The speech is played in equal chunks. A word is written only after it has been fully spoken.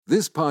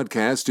This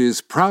podcast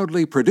is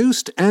proudly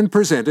produced and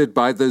presented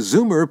by the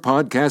Zoomer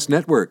Podcast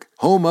Network,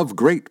 home of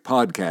great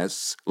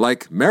podcasts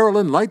like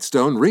Marilyn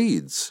Lightstone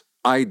Reads,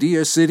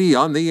 Idea City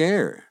on the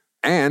Air,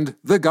 and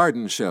The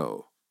Garden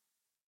Show.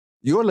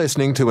 You're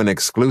listening to an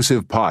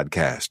exclusive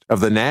podcast of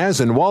the Naz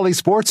and Wally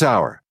Sports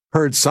Hour,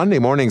 heard Sunday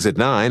mornings at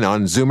 9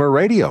 on Zoomer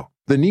Radio,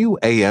 the new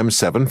AM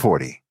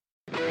 740.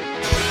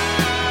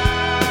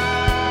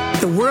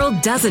 The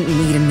world doesn't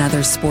need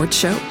another sports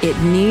show. It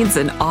needs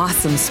an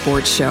awesome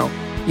sports show.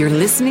 You're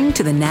listening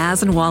to the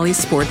Naz and Wally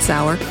Sports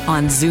Hour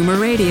on Zoomer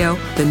Radio,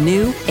 the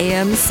new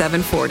AM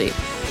 740.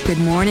 Good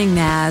morning,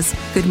 Naz.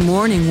 Good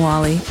morning,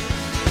 Wally.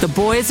 The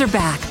boys are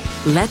back.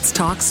 Let's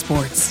talk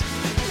sports.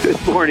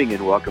 Good morning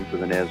and welcome to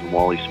the Naz and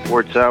Wally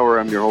Sports Hour.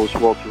 I'm your host,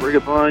 Walter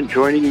Rigabon.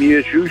 Joining me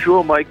as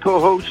usual, my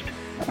co-host,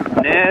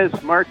 Naz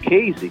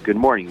Marchese. Good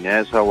morning,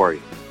 Naz. How are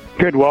you?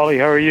 Good, Wally.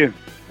 How are you?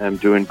 I'm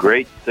doing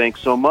great.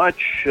 Thanks so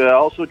much.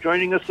 Also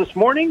joining us this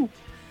morning,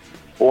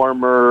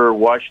 former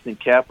Washington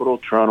Capital,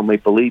 Toronto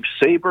Maple Leafs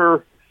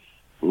Sabre,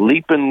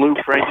 Leapin' Lou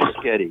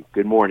Franceschetti.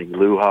 Good morning,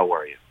 Lou. How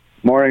are you?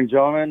 Morning,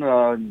 gentlemen.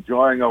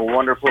 Enjoying a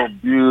wonderful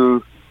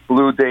blue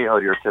day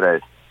out here today.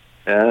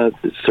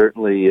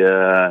 Certainly,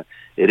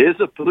 it is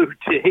a blue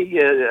day,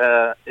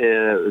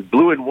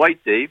 blue and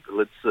white day.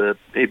 Let's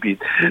maybe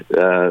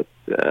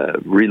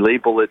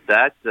relabel it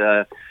that.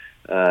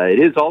 It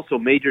is also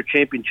Major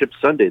Championship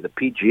Sunday. The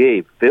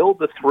PGA, Phil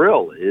the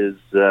Thrill, is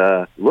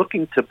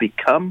looking to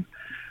become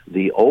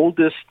the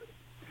oldest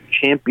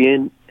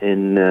champion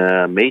in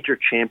major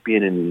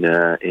champion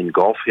in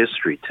golf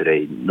history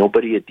today.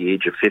 Nobody at the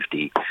age of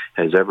 50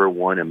 has ever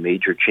won a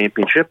major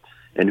championship.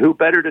 And who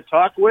better to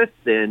talk with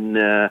than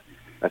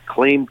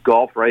acclaimed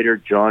golf writer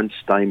John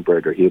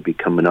Steinbreder. He'll be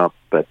coming up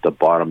at the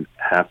bottom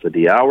half of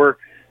the hour.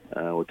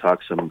 We'll talk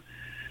some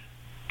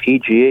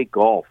PGA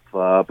golf.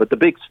 But the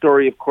big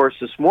story, of course,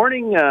 this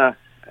morning,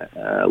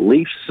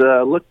 Leafs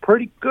looked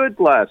pretty good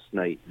last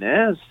night,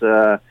 Naz.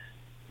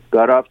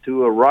 Got off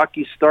to a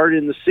rocky start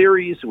in the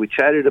series. We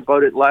chatted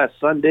about it last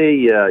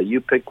Sunday. You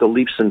picked the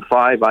Leafs in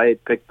 5. I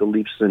had picked the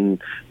Leafs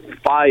in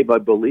 5, I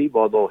believe,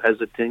 although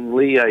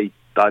hesitantly I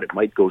thought it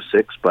might go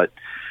 6. But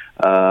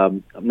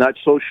I'm not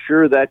so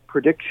sure that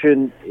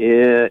prediction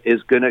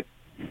is going to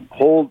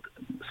hold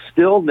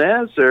still,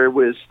 Naz, or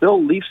was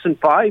still Leafs in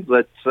 5.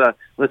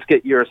 Let's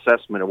get your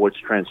assessment of what's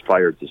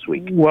transpired this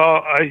week.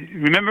 Well, I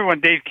remember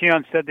when Dave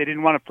Keon said they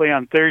didn't want to play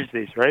on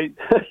Thursdays, right?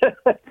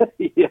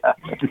 Yeah.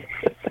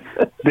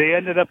 They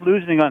ended up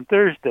losing on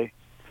Thursday.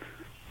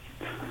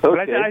 Okay. But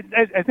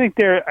I think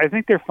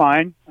they're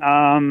fine.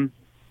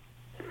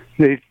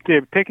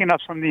 They're picking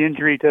up from the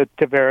injury to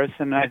Tavares,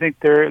 and I think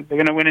they're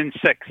going to win in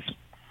 6.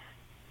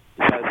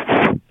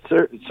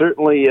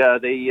 Certainly,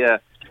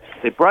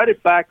 they brought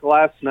it back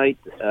last night.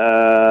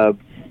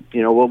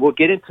 We'll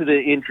get into the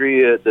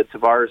injury, the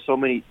Tavares. So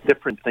many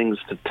different things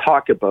to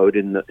talk about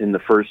in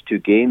the first 2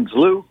 games.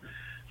 Lou,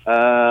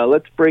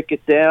 let's break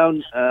it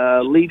down.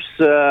 Leafs,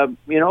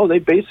 they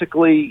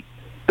basically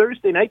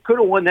Thursday night could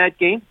have won that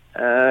game.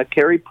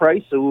 Carey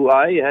Price, who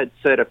I had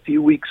said a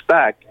few weeks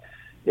back,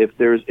 if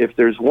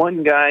there's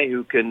one guy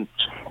who can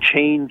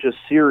change a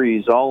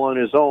series all on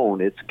his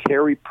own, it's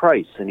Carey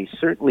Price, and he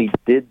certainly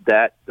did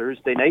that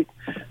Thursday night.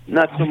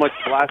 Not so much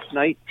last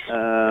night.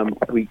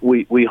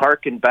 We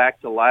harken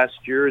back to last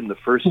year in the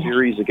first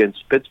series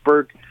against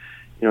Pittsburgh.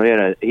 He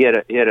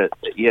had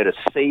a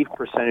save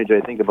percentage,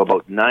 I think, of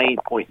about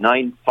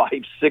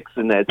 9.956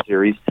 in that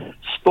series.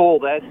 Stole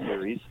that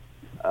series.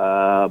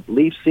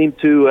 Leafs seem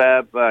to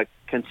have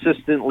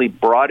consistently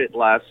brought it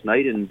last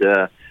night, and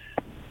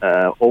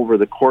over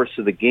the course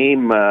of the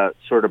game,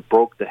 sort of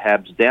broke the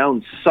Habs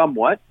down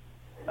somewhat.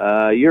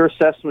 Your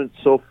assessment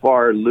so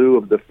far, Lou,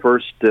 of the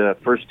first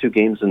 2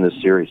 games in this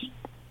series?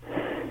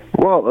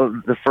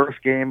 Well, the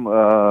first game,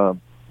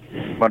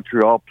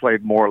 Montreal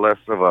played more or less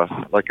of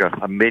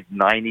a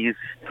mid-90s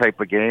type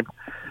of game.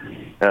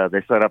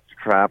 They set up the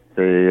trap.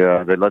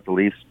 They let the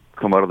Leafs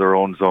come out of their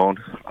own zone.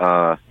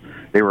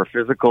 They were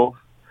physical.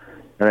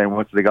 And then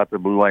once they got the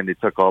blue line, they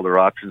took all their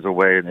options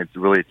away, and it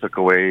really took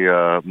away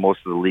most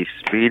of the Leafs'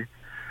 speed.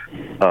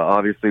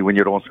 Obviously, when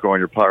you don't score on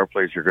your power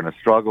plays, you're going to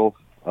struggle.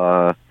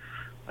 I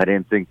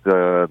didn't think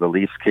the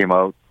Leafs came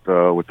out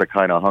with the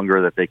kind of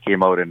hunger that they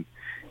came out in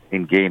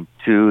Game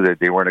 2, that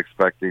they weren't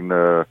expecting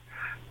the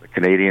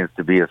Canadians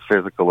to be as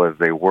physical as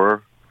they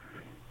were.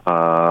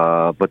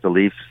 But the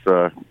Leafs,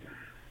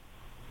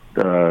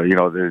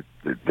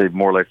 they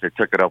more or less they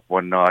took it up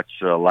one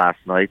notch last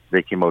night.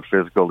 They came out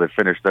physical. They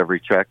finished every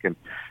check, and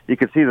you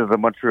could see that the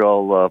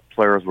Montreal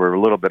players were a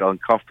little bit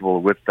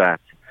uncomfortable with that,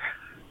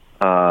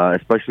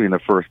 especially in the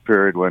first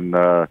period when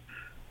I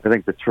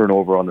think the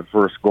turnover on the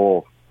first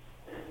goal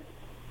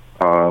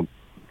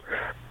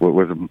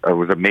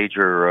was a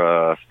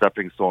major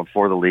stepping stone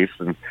for the Leafs,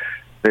 and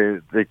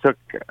they took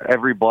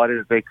every body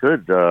that they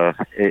could.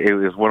 It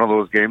was one of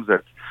those games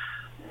that.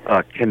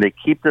 Can they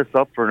keep this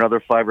up for another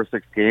 5 or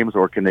 6 games,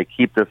 or can they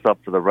keep this up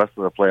for the rest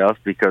of the playoffs?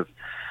 Because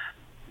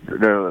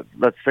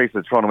let's face it,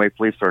 the Toronto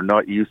Maple Leafs are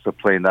not used to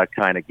playing that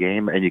kind of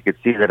game, and you could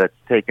see that it's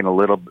taken a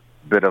little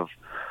bit of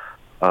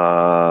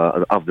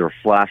of their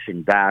flash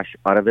and dash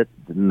out of it,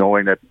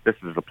 knowing that this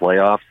is the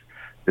playoffs,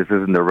 this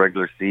isn't the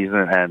regular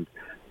season, and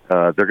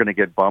they're going to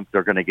get bumped,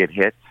 they're going to get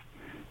hit,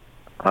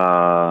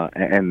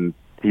 and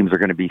teams are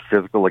going to be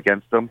physical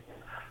against them.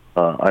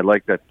 I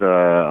like that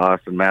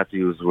Austin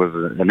Matthews was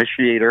an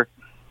initiator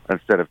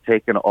instead of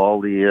taking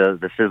all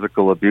the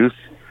physical abuse.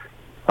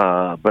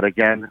 But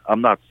again,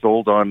 I'm not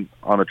sold on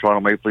the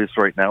Toronto Maple Leafs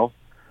right now,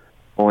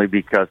 only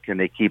because can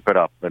they keep it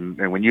up?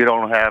 And when you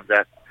don't have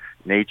that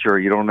nature,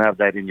 you don't have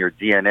that in your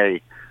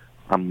DNA,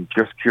 I'm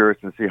just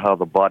curious to see how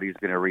the body's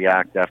going to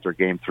react after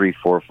Game 3,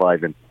 4,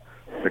 5, and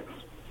 6.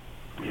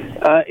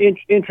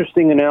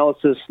 Interesting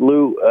analysis,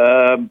 Lou.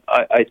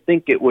 I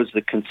think it was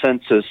the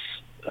consensus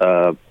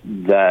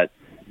that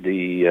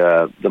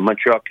the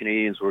Montreal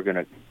Canadiens were going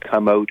to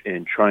come out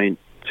and try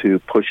to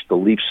push the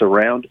Leafs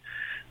around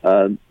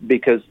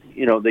because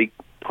they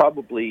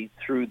probably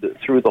through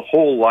the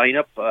whole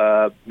lineup,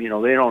 they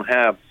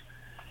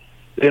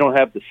don't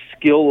have the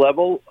skill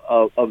level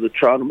of the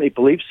Toronto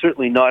Maple Leafs.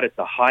 Certainly not at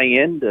the high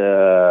end.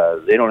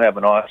 They don't have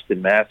an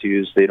Austin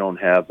Matthews. They don't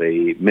have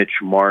a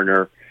Mitch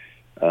Marner.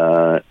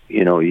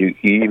 You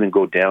even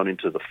go down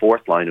into the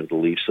fourth line of the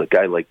Leafs, a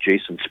guy like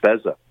Jason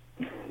Spezza,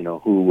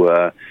 who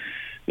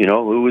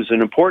was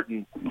an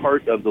important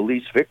part of the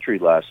Leafs' victory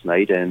last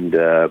night and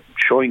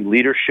showing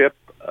leadership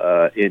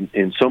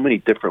in so many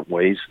different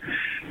ways.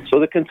 So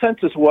the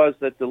consensus was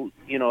that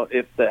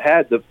if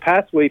the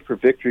pathway for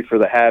victory for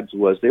the Habs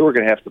was they were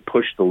going to have to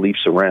push the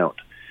Leafs around,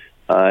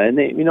 and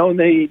they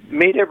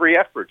made every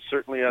effort.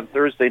 Certainly on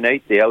Thursday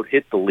night, they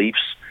out-hit the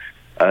Leafs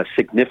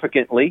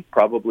significantly,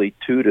 probably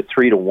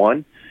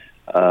 2-3-1.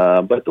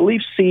 But the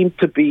Leafs seem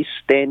to be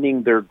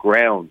standing their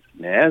ground,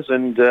 Naz.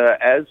 And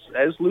as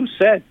Lou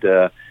said,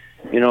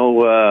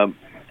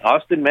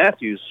 Austin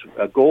Matthews,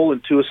 a goal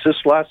and 2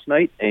 assists last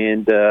night,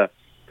 and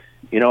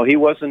he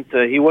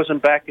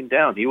wasn't backing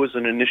down. He was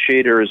an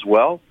initiator as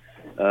well.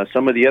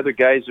 Some of the other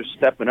guys are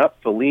stepping up.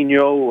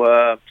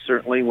 Foligno,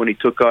 certainly when he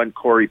took on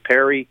Corey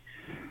Perry.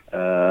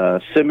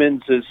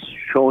 Simmons is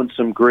showing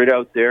some grit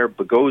out there.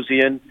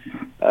 Bogosian.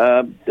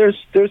 There's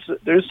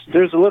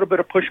a little bit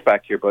of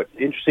pushback here, but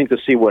interesting to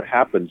see what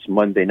happens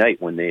Monday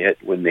night when they head.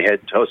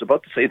 I was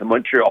about to say the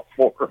Montreal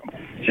Forum.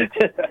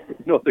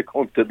 No, they're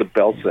going to the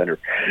Bell Center,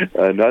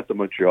 not the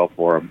Montreal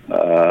Forum.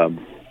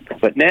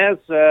 But Naz,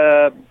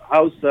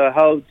 how's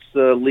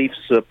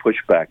Leafs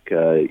pushback?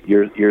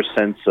 Your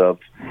sense of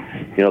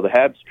the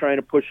Habs trying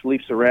to push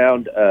Leafs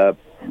around.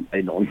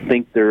 I don't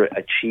think they're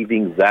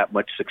achieving that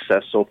much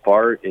success so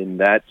far in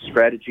that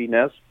strategy,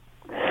 Nez.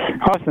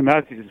 Austin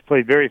Matthews has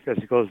played very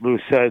physical, as Lou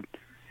said,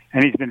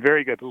 and he's been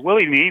very good. But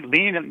Willie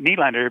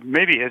Nylander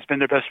maybe has been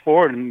their best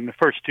forward in the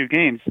first 2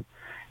 games,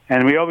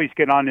 and we always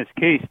get on his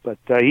case, but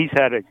he's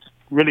had a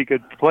really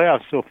good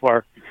playoffs so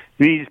far.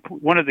 And he's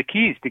one of the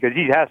keys because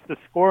he has to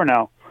score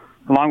now,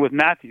 along with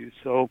Matthews.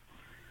 So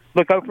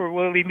look out for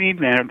Willie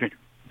Nylander.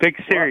 Big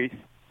series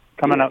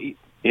coming up.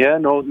 Yeah,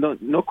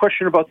 no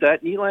question about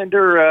that.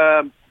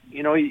 Nylander,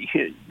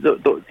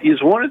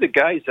 he's one of the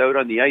guys out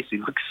on the ice. He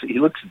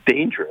looks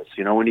dangerous.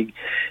 When he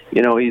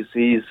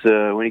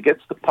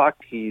gets the puck,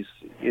 he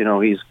can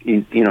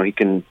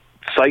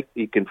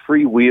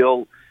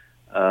freewheel,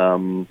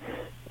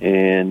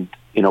 and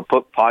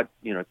put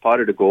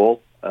potted a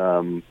goal.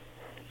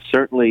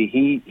 Certainly,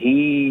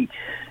 he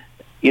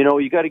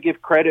you got to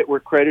give credit where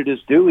credit is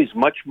due. He's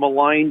much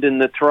maligned in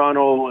the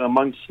Toronto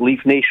amongst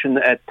Leaf Nation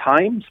at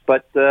times,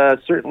 but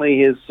certainly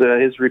his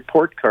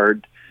report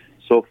card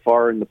so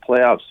far in the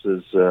playoffs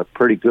is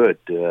pretty good.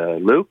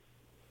 Lou?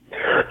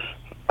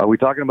 Are we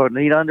talking about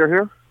Nylander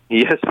here?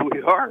 Yes,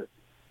 we are.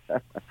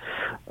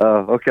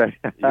 Okay.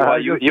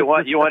 You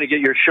want to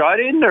get your shot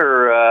in,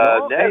 or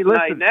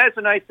Naz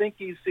and I think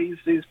he's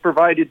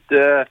provided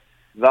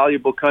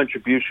valuable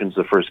contributions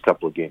the first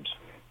couple of games.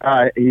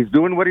 He's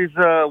doing what he's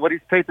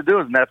paid to do,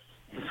 and that's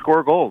to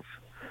score goals.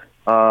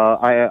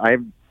 I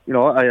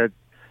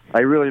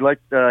really like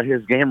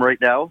his game right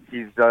now.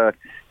 He's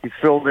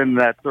filled in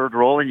that third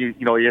role, and you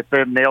hit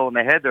the nail on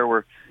the head there,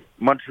 where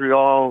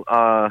Montreal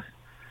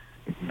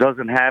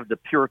doesn't have the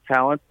pure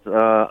talent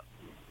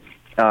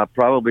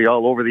probably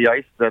all over the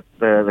ice that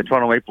the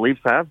Toronto Maple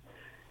Leafs have,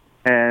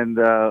 and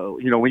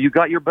when you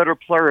got your better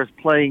players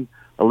playing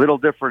a little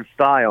different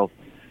style.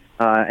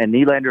 And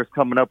Nylander's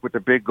coming up with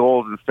the big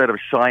goals instead of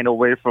shying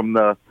away from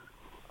the,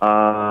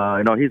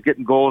 he's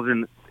getting goals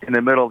in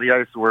the middle of the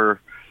ice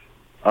where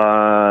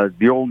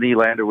the old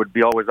Nylander would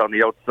be always on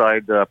the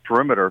outside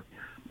perimeter.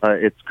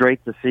 It's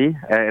great to see,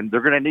 and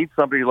they're going to need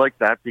somebody like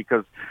that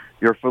because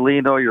your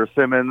Foligno, your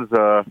Simmons,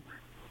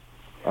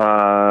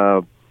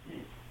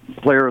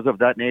 players of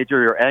that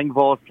nature. Your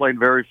Engvall is playing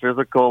very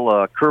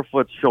physical.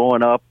 Kerfoot's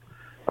showing up.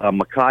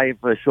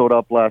 Mikheyev showed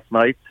up last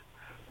night.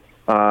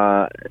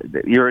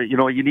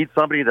 You need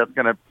somebody that's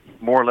going to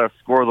more or less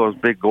score those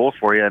big goals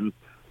for you. And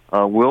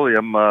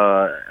William,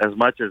 as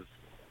much as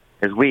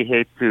we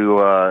hate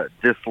to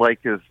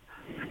dislike his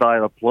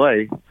style of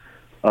play,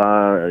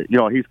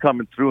 he's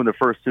coming through in the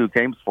first 2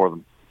 games for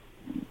them.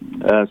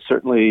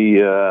 Certainly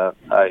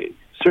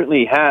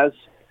has.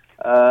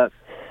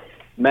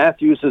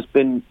 Matthews has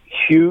been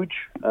huge.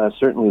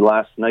 Certainly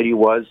last night he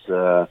was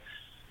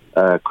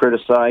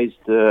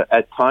criticized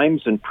at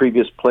times in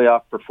previous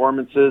playoff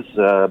performances.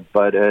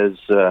 But as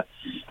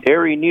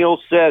Harry Neal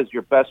says,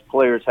 your best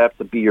players have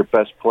to be your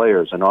best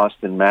players. And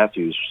Austin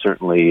Matthews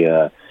certainly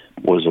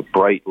was a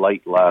bright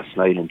light last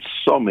night in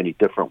so many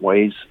different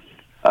ways.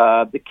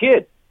 The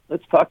kid,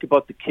 let's talk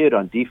about the kid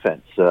on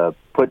defense,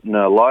 putting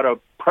a lot of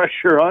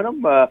pressure on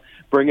him,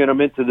 bringing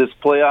him into this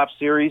playoff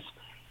series.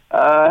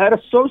 Had a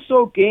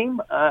so-so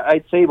game,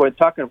 I'd say. We're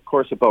talking, of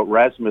course, about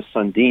Rasmus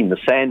Sundin, the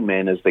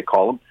Sandman, as they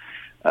call him.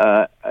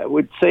 I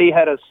would say he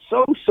had a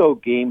so-so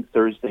game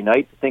Thursday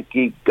night. I think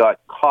he got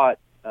caught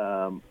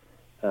on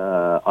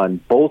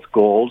both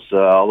goals,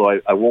 although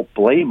I won't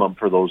blame him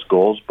for those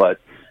goals. But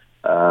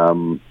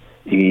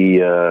he,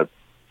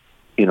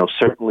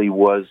 certainly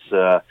was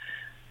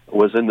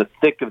in the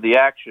thick of the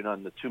action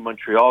on the two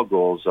Montreal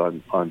goals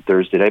on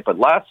Thursday night. But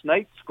last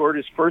night scored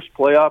his first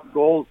playoff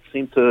goal.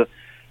 Seemed to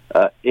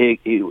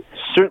he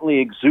certainly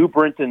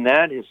exuberant in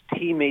that. His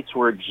teammates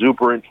were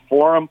exuberant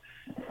for him.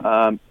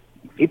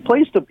 He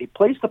plays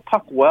the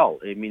puck well.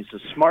 I mean,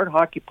 he's a smart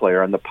hockey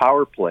player on the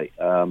power play.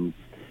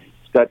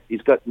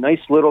 He's got nice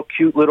little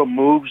cute little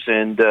moves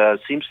and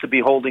seems to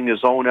be holding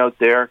his own out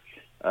there.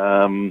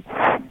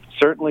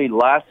 Certainly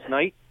last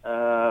night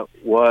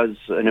was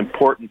an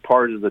important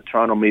part of the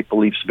Toronto Maple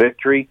Leafs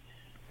victory.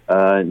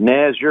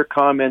 Naz, your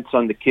comments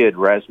on the kid,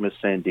 Rasmus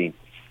Sandin.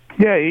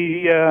 Yeah,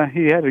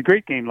 he had a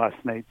great game last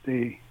night.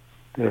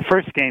 The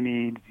first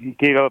game, he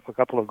gave up a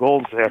couple of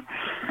goals there.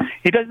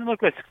 He doesn't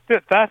look as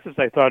fast as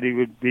I thought he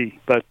would be,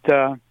 but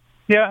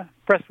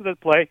impressed with his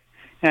play.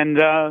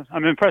 And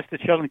I'm impressed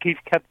that Sheldon Keefe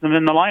kept them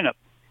in the lineup.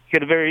 He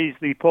could have very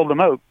easily pulled them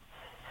out.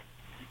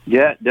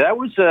 Yeah, that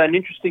was an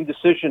interesting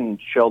decision,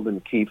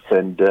 Sheldon Keefe,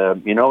 and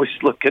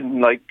he's looking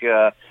like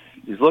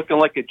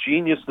a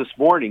genius this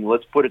morning.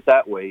 Let's put it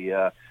that way.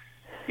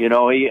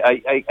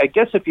 I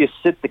guess if you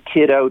sit the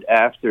kid out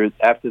after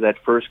that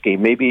first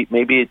game, maybe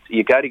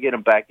you got to get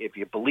him back. If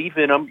you believe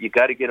in him, you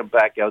got to get him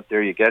back out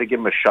there. You got to give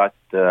him a shot,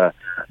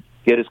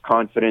 get his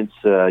confidence.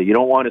 You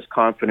don't want his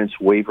confidence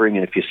wavering,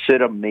 and if you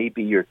sit him,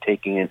 maybe you're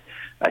taking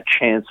a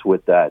chance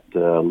with that.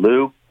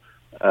 Lou,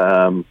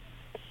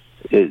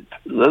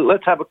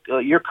 let's have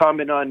your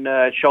comment on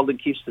Sheldon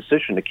Keefe's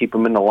decision to keep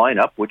him in the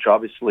lineup, which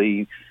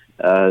obviously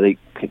they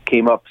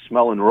came up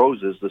smelling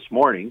roses this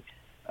morning.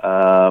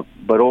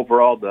 But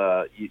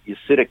overall, you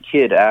sit a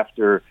kid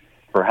after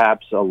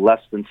perhaps a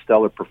less than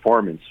stellar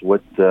performance.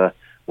 What are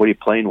you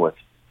playing with?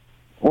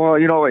 Well,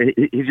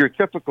 he's your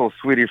typical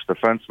Swedish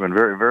defenseman.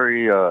 Very,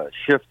 very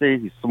shifty.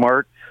 He's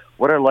smart.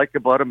 What I like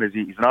about him is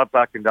he's not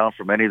backing down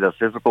from any of the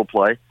physical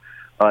play.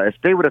 If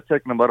they would have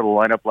taken him out of the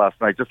lineup last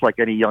night, just like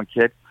any young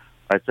kid,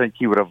 I think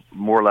he would have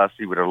lost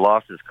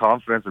his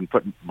confidence and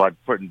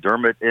putting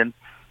Dermott in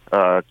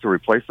to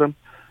replace him.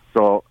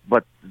 So,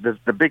 but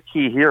the big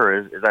key here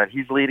is that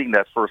he's leading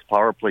that first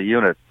power play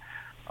unit,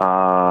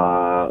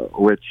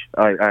 which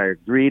I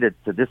agree to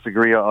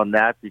disagree on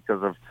that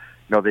because of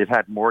they've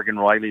had Morgan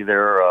Riley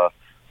there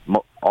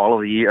all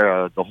of the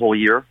year, the whole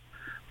year.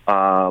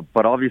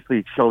 But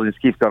obviously, Sheldon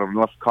Keefe's got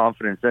enough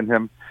confidence in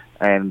him,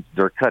 and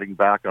they're cutting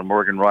back on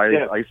Morgan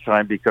Riley's ice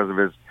time because of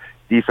his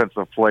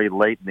defensive play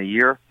late in the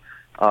year.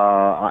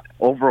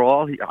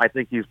 Overall, I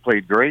think he's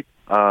played great.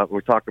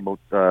 We're talking about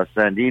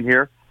Sandin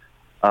here.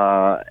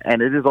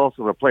 And it is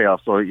also the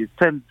playoffs, so you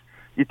tend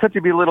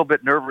to be a little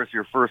bit nervous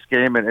your first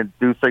game and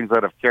do things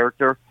out of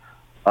character.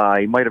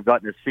 He might have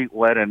gotten his feet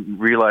wet and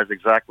realized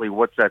exactly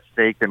what's at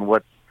stake and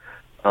what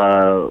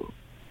the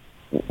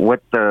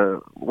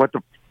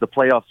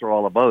playoffs are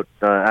all about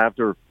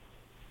after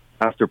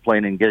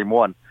playing in game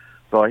one.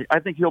 So I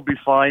think he'll be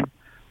fine.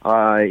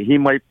 He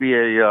might be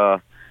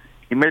a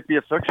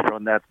fixture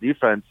on that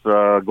defense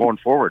going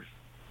forward.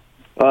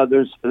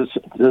 There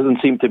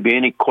doesn't seem to be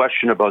any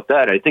question about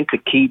that. I think the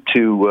key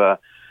to,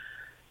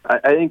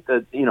 I think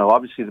that,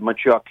 obviously the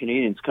Montreal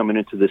Canadiens coming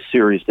into this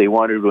series, they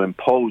wanted to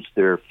impose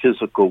their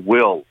physical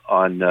will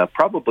on,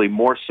 probably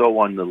more so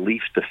on the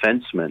Leafs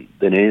defensemen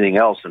than anything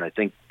else. And I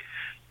think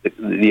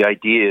the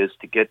idea is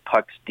to get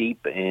pucks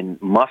deep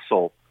and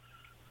muscle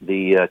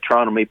the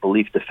Toronto Maple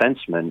Leaf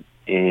defensemen.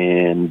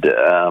 And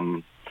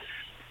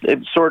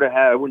they've sort of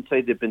I wouldn't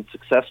say they've been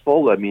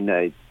successful. I mean,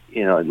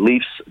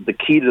 Leafs, the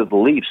key to the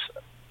Leafs,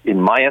 in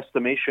my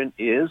estimation,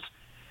 is,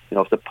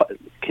 if the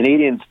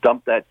Canadians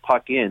dump that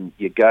puck in,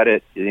 you got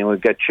to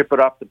chip it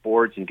off the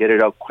boards and get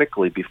it out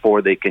quickly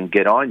before they can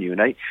get on you.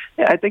 And I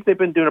think they've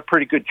been doing a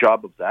pretty good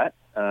job of that.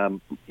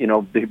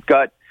 They've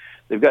got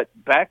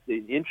back the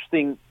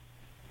interesting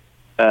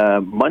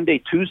Monday,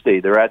 Tuesday.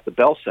 They're at the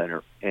Bell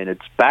Center, and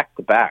it's back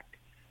to back.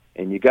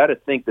 And you got to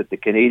think that the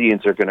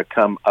Canadians are going to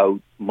come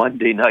out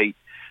Monday night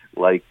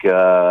like you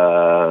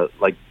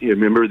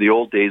remember the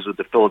old days with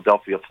the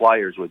Philadelphia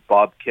Flyers with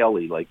Bob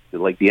Kelly, like the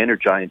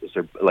Energizers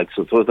are like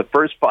so the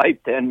first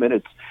 5-10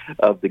 minutes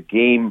of the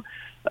game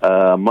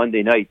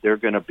Monday night they're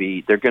going to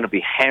be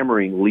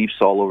hammering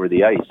Leafs all over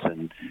the ice,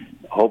 and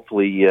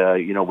hopefully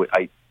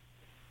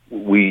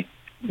we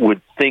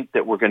would think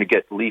that we're going to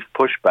get Leaf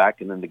pushback,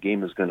 and then the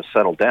game is going to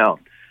settle down.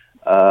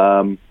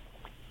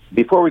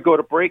 Before we go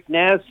to break,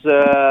 Naz, we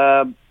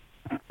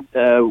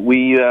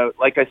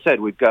like I said,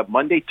 we've got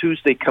Monday,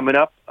 Tuesday coming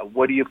up.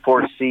 What do you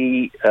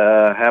foresee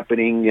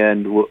happening?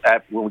 And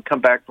when we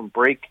come back from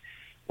break,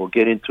 we'll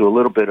get into a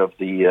little bit of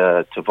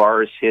the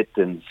Tavares hit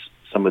and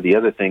some of the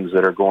other things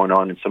that are going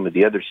on in some of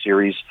the other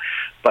series.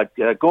 But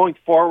going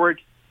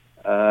forward,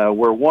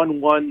 we're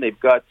 1-1. They've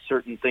got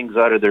certain things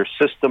out of their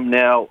system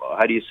now.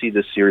 How do you see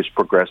this series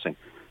progressing?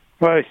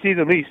 Well, I see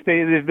the Leafs.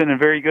 They've been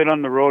very good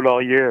on the road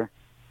all year,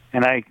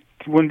 and I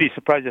wouldn't be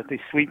surprised if they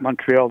sweep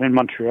Montreal in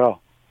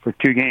Montreal for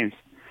 2 games.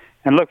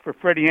 And look for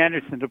Freddie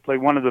Anderson to play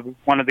one of the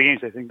games.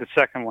 I think the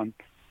second one,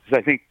 because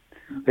I think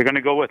they're going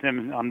to go with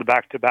him on the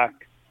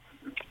back-to-back.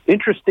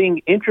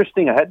 Interesting.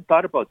 I hadn't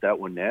thought about that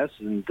one, Naz,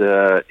 and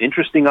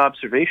interesting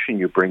observation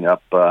you bring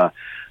up.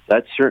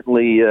 That's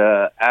certainly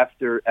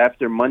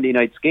after Monday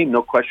night's game.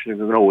 No question, we're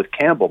going to go with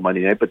Campbell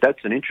Monday night, but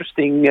that's an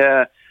interesting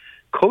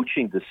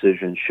coaching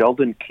decision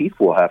Sheldon Keefe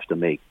will have to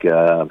make.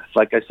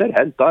 Like I said,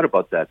 hadn't thought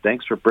about that.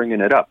 Thanks for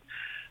bringing it up.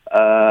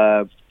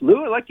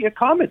 Lou, I'd like you to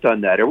comment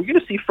on that. Are we going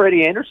to see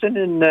Freddie Anderson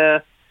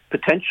in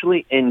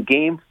potentially in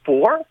Game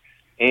 4?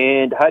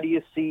 And how do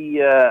you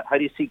see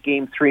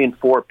Game 3 and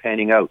 4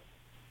 panning out?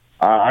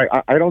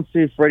 I don't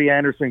see Freddie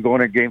Anderson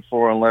going to Game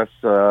 4 unless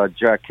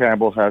Jack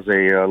Campbell has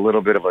a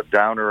little bit of a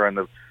downer and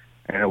the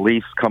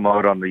Leafs come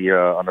out on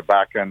the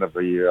back end of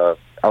the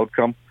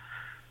outcome.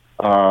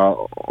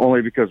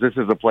 Only because this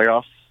is the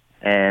playoffs,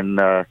 and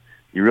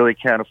you really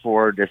can't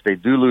afford, if they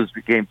do lose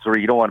Game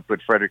 3, you don't want to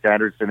put Frederik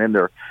Andersen in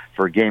there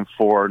for Game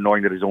 4,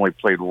 knowing that he's only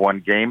played 1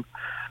 game.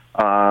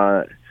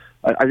 I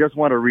just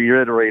want to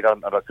reiterate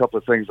on a couple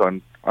of things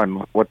on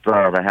what the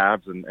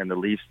Habs and the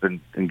Leafs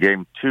in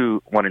Game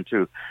 1 and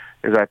 2,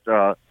 is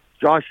that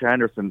Josh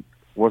Anderson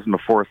wasn't a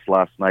force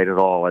last night at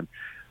all. And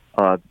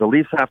the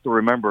Leafs have to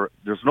remember,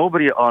 there's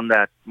nobody on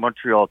that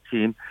Montreal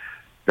team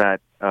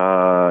that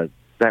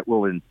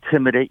will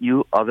intimidate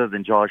you other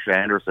than Josh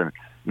Anderson.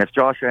 And if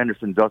Josh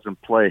Anderson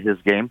doesn't play his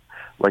game,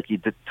 like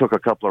he took a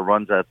couple of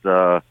runs at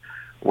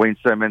Wayne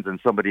Simmons and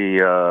some of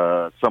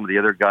the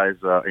other guys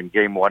in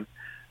Game 1,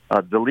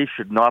 the Leafs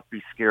should not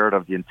be scared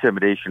of the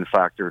intimidation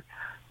factor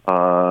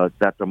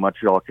that the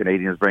Montreal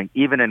Canadiens bring,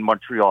 even in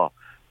Montreal,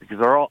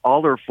 because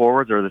all their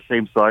forwards are the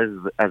same size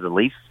as the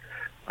Leafs.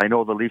 I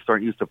know the Leafs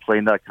aren't used to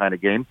playing that kind of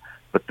game,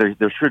 but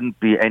there shouldn't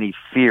be any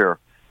fear.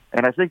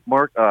 And I think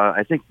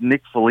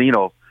Nick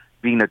Foligno,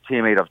 being a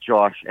teammate of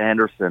Josh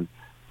Anderson,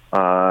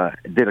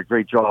 did a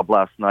great job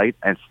last night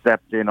and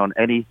stepped in on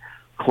any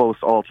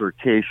close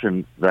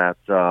altercation that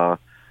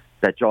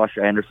Josh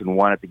Anderson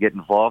wanted to get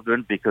involved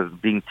in, because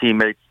being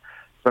teammates,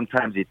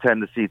 sometimes you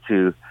tend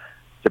to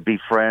be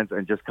friends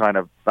and just kind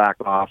of back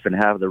off and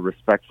have the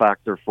respect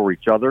factor for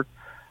each other.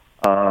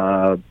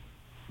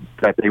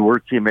 That they were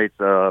teammates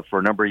for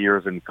a number of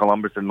years in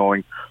Columbus and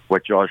knowing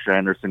what Josh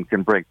Anderson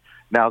can bring.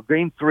 Now,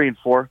 Game 3 and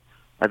 4,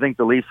 I think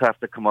the Leafs have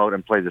to come out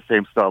and play the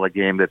same style of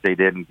game that they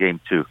did in Game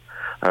 2.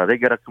 They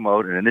got to come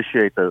out and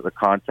initiate the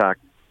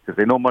contact, because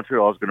they know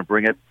Montreal is going to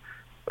bring it.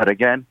 But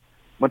again,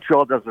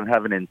 Montreal doesn't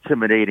have an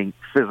intimidating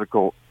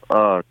physical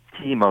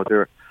team out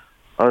there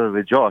other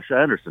than Josh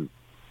Anderson.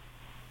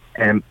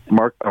 And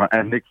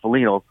Nick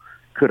Foligno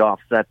could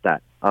offset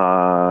that.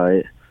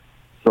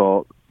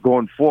 So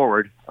going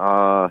forward,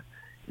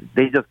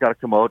 they just got to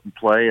come out and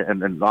play,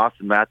 and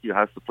Austin Matthews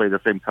has to play the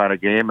same kind of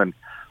game, and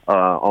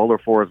all their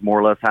forwards more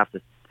or less have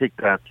to take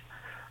that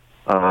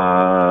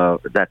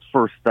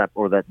first step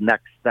or that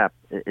next step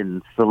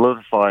in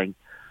solidifying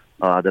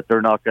that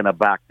they're not going to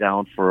back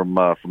down from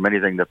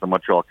anything that the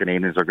Montreal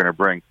Canadiens are going to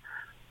bring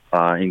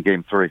in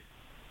Game 3.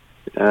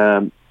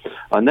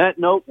 On that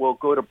note, we'll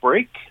go to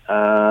break,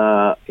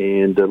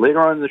 and later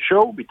on in the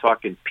show, we'll be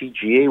talking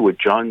PGA with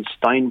John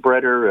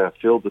Steinbreder,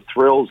 Phil the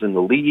Thrills in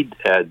the lead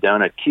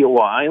down at Kiawah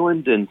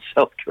Island in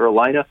South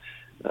Carolina,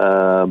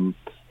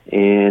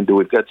 and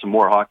we've got some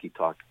more hockey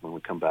talk when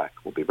we come back.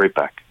 We'll be right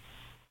back.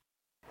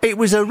 It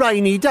was a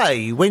rainy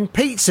day when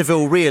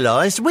Pizzaville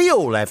realised we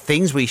all have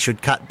things we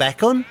should cut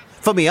back on.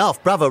 For me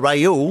half-brother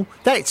Raoul,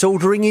 that's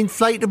ordering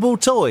inflatable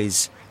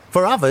toys.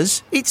 For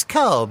others, it's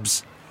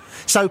carbs.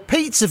 So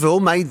Pizzaville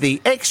made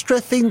the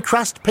extra thin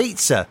crust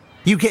pizza.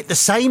 You get the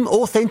same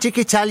authentic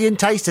Italian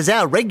taste as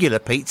our regular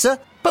pizza,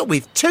 but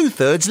with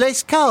 2/3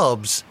 less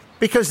carbs.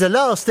 Because the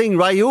last thing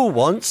Raoul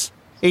wants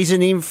is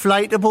an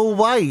inflatable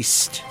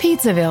waist.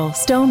 Pizzaville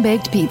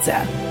Stone-Baked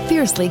Pizza.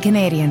 Fiercely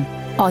Canadian.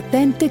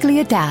 Authentically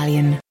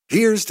Italian.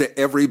 Here's to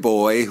every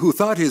boy who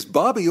thought his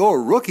Bobby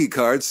Orr rookie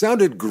card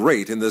sounded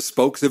great in the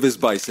spokes of his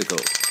bicycle.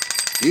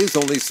 His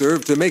only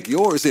served to make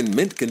yours in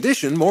mint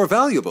condition more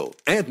valuable.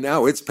 And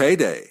now it's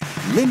payday.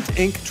 Mint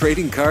Inc.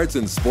 Trading Cards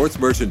and Sports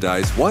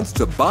Merchandise wants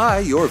to buy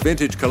your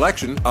vintage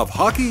collection of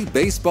hockey,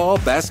 baseball,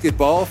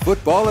 basketball,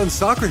 football, and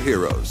soccer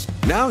heroes.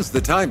 Now's the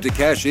time to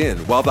cash in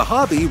while the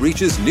hobby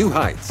reaches new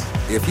heights.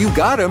 If you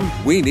got them,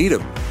 we need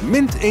them.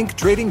 Mint Inc.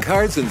 Trading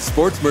Cards and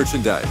Sports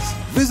Merchandise.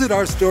 Visit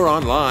our store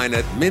online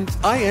at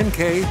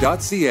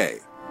mintink.ca.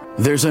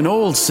 There's an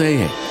old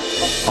saying,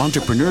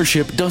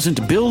 entrepreneurship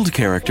doesn't build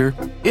character,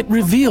 it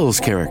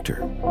reveals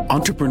character.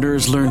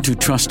 Entrepreneurs learn to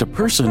trust a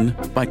person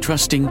by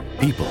trusting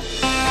people.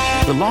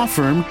 The law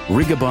firm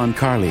Rigabon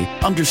Carley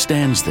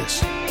understands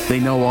this. They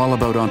know all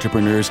about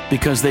entrepreneurs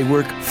because they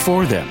work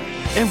for them.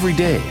 Every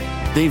day,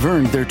 they've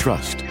earned their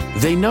trust.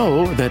 They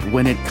know that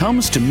when it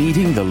comes to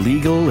meeting the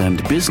legal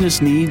and business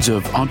needs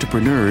of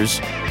entrepreneurs,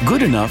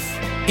 good enough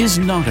is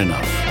not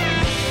enough.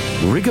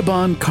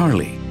 Rigabon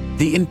Carley,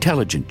 the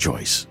intelligent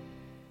choice.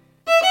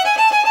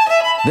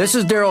 This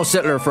is Daryl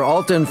Sittler for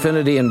Alta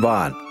Infinity in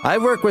Vaughan.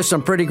 I've worked with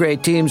some pretty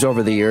great teams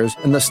over the years,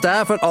 and the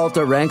staff at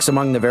Alta ranks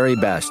among the very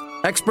best.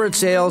 Expert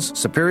sales,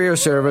 superior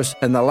service,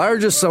 and the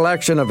largest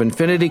selection of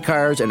Infinity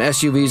cars and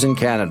SUVs in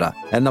Canada,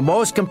 and the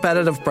most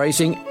competitive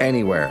pricing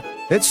anywhere.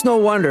 It's no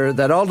wonder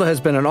that Alta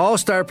has been an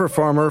all-star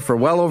performer for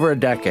well over a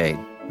decade.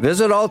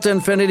 Visit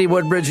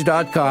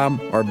AltaInfinityWoodbridge.com,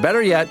 or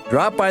better yet,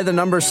 drop by the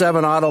number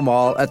 7 Auto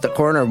Mall at the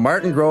corner of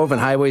Martin Grove and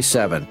Highway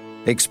 7.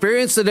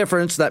 Experience the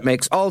difference that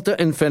makes Alta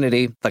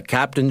Infinity the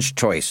captain's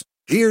choice.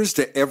 Here's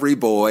to every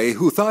boy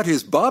who thought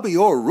his Bobby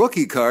Orr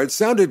rookie card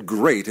sounded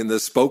great in the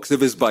spokes of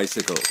his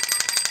bicycle.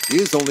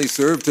 His only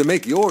served to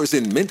make yours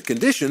in mint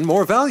condition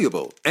more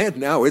valuable. And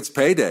now it's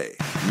payday.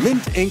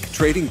 Mint Inc.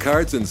 Trading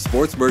Cards and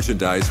Sports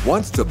Merchandise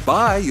wants to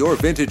buy your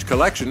vintage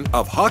collection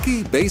of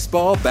hockey,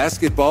 baseball,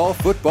 basketball,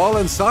 football,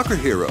 and soccer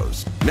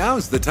heroes.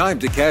 Now's the time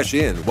to cash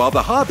in while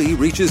the hobby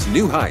reaches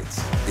new heights.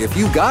 If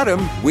you got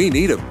 'em, we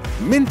need 'em.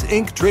 Mint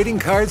Inc. Trading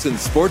Cards and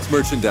Sports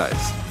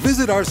Merchandise.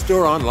 Visit our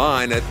store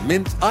online at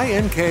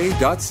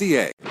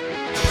mintink.ca.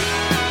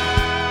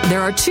 There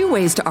are 2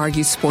 ways to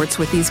argue sports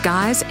with these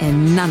guys,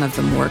 and none of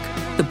them work.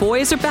 The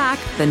boys are back,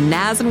 the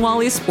Naz and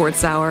Wally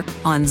Sports Hour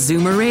on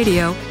Zoomer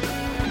Radio.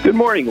 Good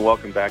morning and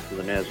welcome back to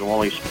the Naz and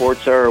Wally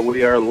Sports Hour.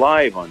 We are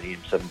live on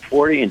AM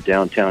 740 in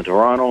downtown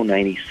Toronto,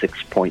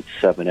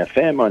 96.7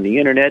 FM on the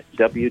internet,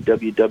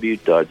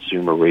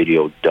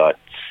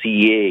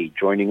 www.zoomerradio.ca.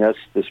 Joining us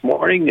this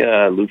morning,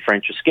 Lou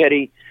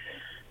Franceschetti.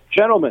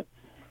 Gentlemen,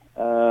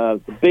 the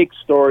big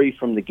story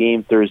from the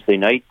game Thursday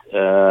night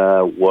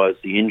was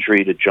the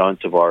injury to John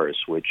Tavares,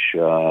 which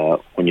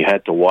when you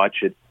had to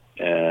watch it,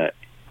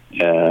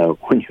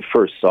 when you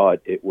first saw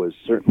it, it was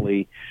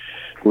certainly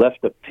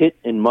left a pit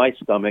in my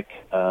stomach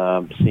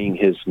seeing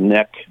his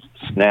neck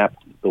snap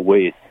the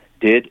way it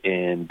did,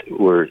 and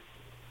we're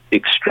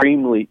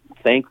extremely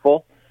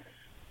thankful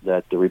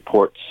that the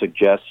reports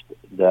suggest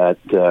that,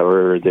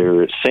 or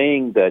they're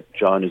saying that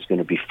John is going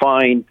to be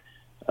fine.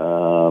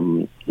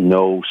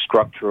 No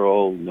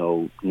structural,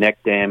 no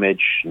neck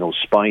damage, no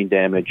spine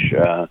damage.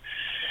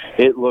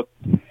 It looked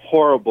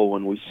horrible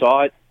when we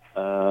saw it.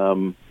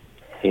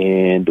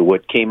 And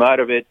what came out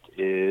of it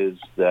is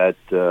that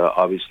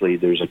obviously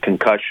there's a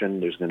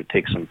concussion. There's going to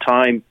take some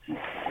time.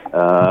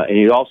 And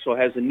he also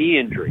has a knee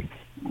injury.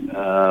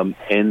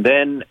 And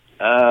then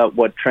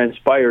what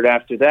transpired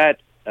after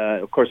that,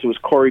 of course, it was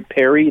Corey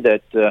Perry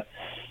that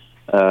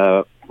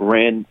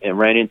ran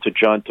into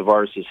John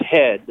Tavares'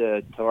 head.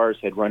 Tavares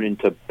had run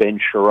into Ben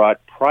Sherratt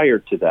prior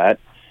to that.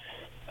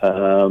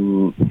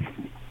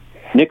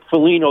 Nick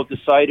Foligno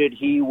decided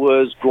he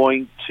was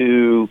going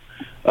to,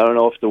 I don't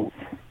know if the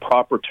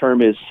proper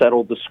term is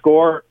settle the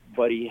score,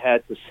 but he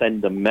had to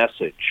send a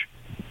message,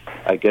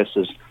 I guess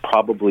is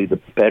probably the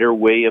better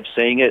way of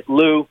saying it.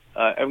 Lou,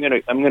 I'm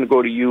gonna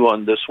go to you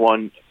on this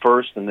one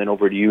first, and then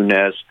over to you,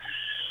 Naz.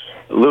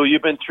 Lou,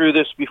 you've been through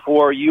this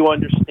before. You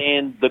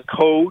understand the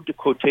code, the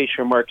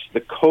quotation marks,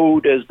 the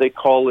code as they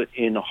call it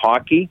in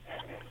hockey.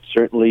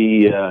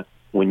 Certainly,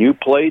 when you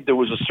played, there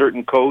was a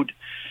certain code.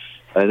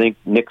 I think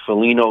Nick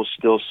Foligno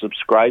still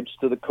subscribes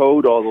to the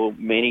code, although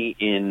many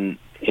in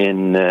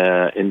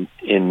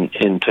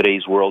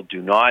today's world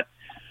do not.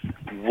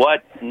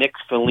 What Nick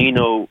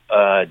Foligno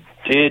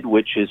did,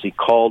 which is he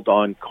called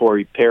on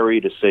Corey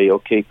Perry to say,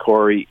 "Okay,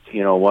 Corey,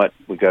 you know what?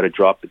 We got to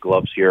drop the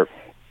gloves here.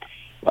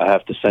 I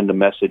have to send a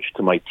message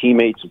to my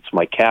teammates. It's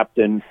my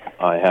captain.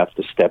 I have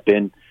to step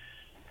in."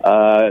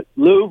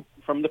 Lou,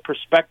 from the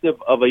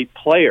perspective of a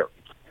player,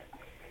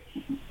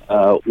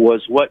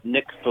 was what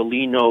Nick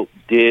Foligno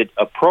did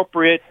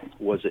appropriate?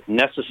 Was it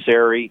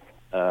necessary?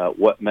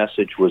 What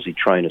message was he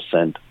trying to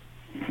send?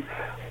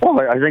 Well,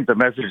 I think the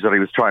message that he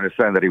was trying to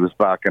send, that he was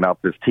backing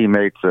up his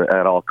teammates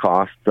at all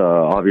costs.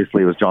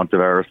 Obviously, it was John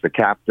Tavares, the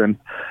captain.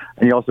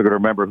 And you also got to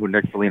remember who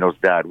Nick Foligno's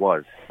dad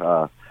was.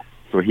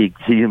 So he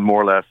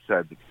more or less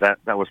said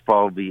that was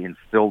probably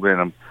instilled in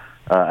him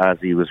as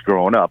he was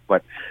growing up.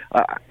 But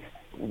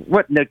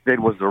what Nick did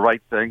was the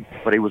right thing,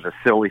 but it was a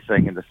silly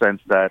thing in the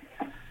sense that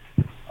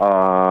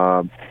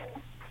the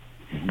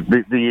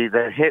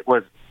hit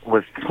was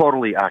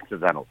totally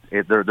accidental.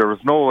 There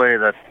was no way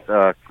that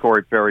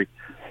Corey Perry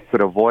could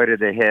have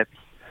avoided a hit.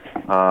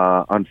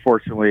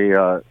 Unfortunately,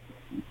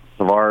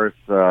 Tavares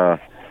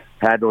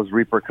had those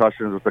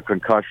repercussions with the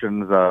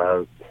concussions,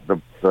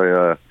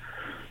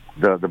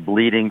 the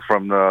bleeding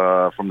from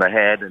the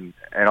head, and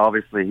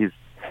obviously he's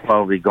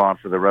probably gone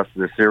for the rest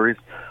of the series.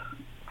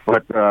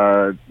 But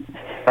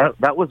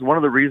that was one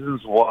of the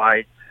reasons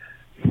why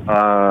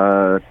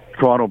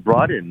Toronto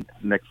brought in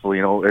Nick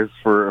Foligno is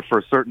for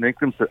certain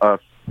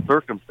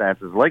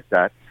circumstances like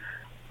that.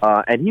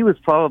 And he was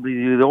probably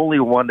the only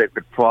one that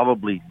could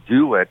probably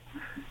do it,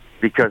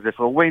 because if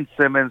Wayne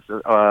Simmons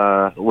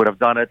would have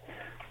done it,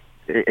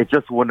 it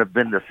just wouldn't have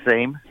been the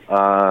same.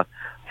 I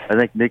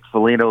think Nick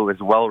Foligno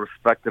is well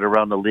respected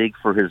around the league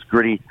for his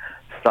gritty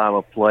style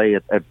of play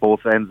at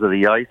both ends of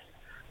the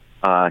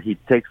ice. He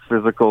takes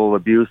physical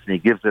abuse and he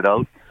gives it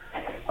out.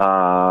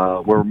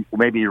 Where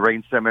maybe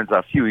Wayne Simmons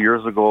a few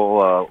years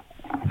ago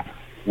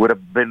would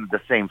have been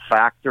the same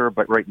factor,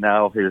 but right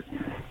now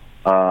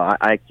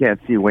I can't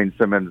see Wayne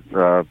Simmons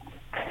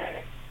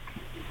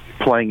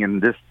playing in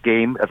this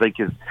game. I think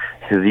his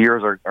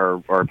years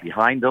are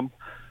behind him.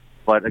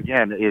 But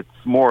again, it's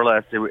more or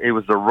less it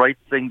was the right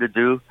thing to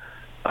do.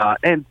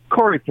 And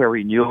Corey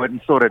Perry knew it,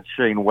 and so did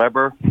Shane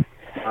Weber.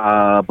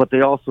 But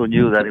they also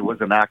knew that it was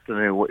an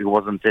accident. It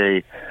wasn't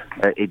a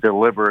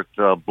deliberate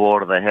blow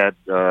to the head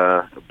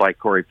by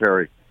Corey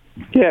Perry.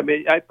 Yeah, I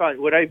mean, I found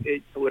what I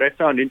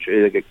found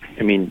interesting.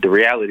 I mean, the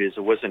reality is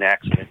it was an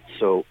accident.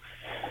 So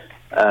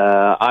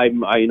I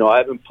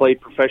haven't played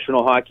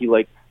professional hockey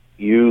like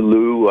you,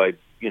 Lou.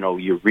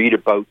 You read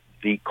about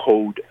the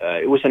code.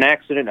 It was an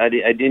accident. I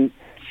didn't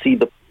see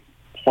the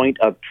point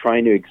of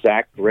trying to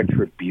exact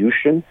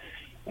retribution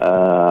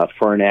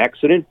for an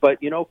accident, but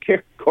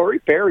Corey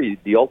Perry,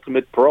 the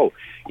ultimate pro,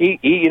 he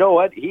you know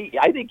what,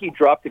 I think he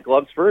dropped the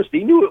gloves first.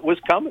 He knew it was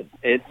coming.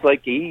 It's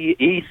like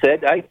he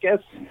said, I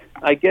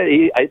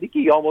think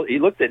he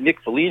looked at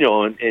Nick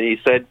Foligno and he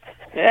said,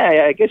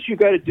 yeah, I guess you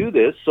got to do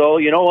this. So,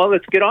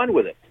 let's get on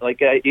with it.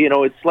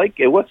 It's like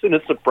it wasn't a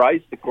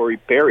surprise to Corey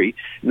Perry,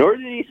 nor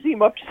did he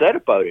seem upset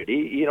about it.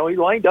 He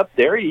lined up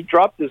there. He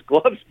dropped his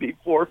gloves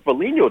before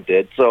Foligno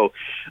did. So,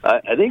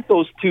 I think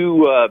those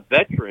two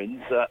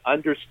veterans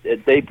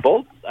they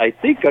both, I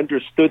think,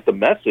 understood the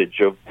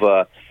message of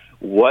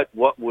what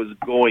was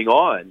going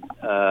on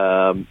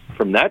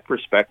from that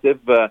perspective.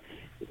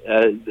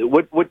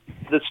 What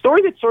the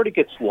story that sort of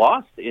gets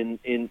lost in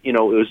it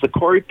was the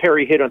Corey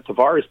Perry hit on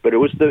Tavares, but it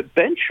was the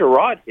Ben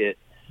Sherratt hit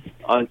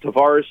on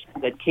Tavares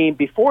that came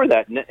before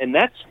that, and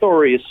that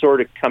story is sort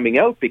of coming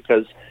out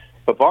because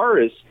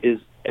Tavares is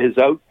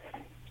out.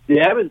 They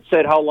haven't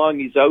said how long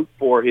he's out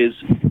for his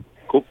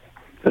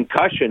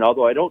concussion,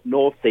 although I don't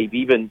know if they've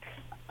even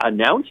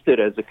announced it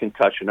as a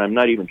concussion. I'm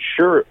not even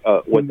sure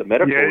what the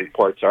medical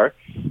reports are,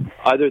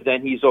 other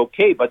than he's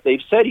okay. But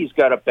they've said he's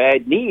got a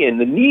bad knee, and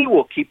the knee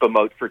will keep him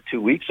out for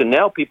 2 weeks. And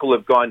now people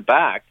have gone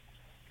back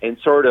and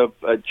sort of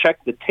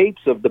checked the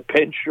tapes of the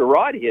Ben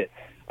Sherratt hit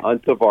on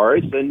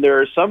Tavares, and there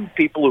are some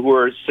people who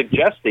are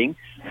suggesting,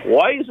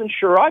 why isn't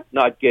Sherratt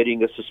not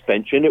getting a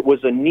suspension? It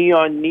was a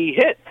knee-on-knee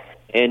hit.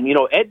 And,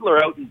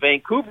 Edler out in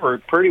Vancouver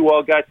pretty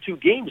well got 2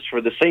 games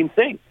for the same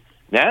thing.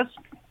 Naz?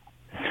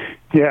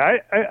 Yeah,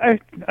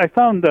 I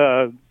found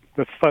the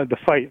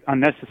fight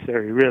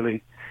unnecessary,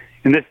 really.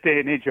 In this day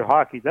and age of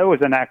hockey, that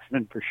was an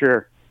accident for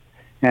sure.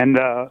 And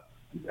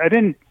I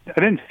didn't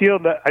feel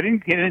that. I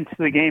didn't get into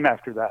the game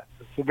after that.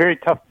 It's a very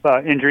tough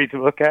injury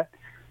to look at.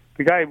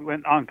 The guy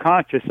went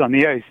unconscious on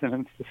the ice,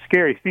 and it's a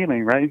scary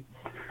feeling, right?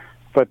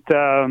 But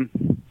I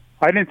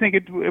didn't think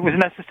it was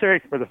necessary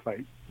for the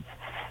fight.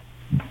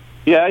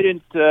 Yeah, I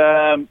didn't.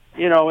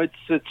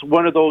 It's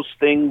one of those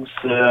things.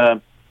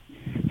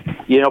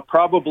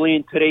 Probably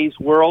in today's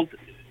world,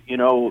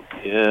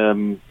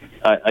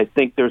 I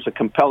think there's a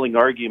compelling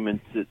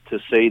argument to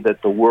say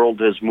that the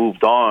world has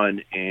moved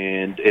on,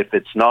 and if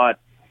it's not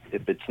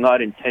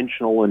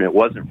intentional and it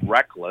wasn't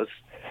reckless,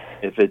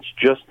 if it's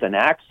just an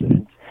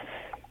accident,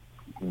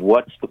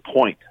 what's the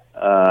point?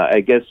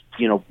 I guess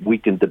we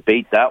can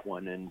debate that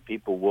one, and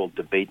people will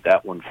debate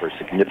that one for a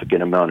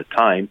significant amount of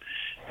time,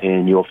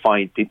 and you'll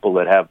find people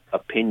that have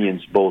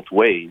opinions both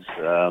ways.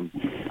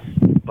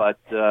 But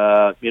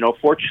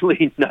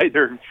fortunately,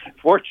 neither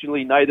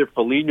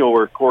Foligno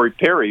or Corey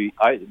Perry.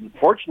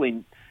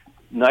 Fortunately,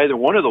 neither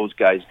one of those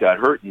guys got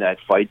hurt in that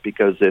fight,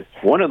 because if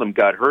one of them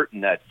got hurt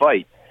in that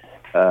fight,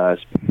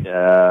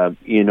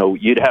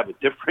 you'd have a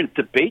different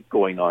debate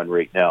going on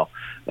right now.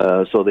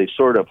 So they've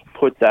sort of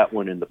put that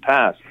one in the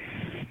past.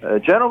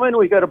 Gentlemen,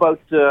 we got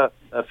about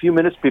a few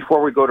minutes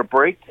before we go to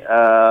break.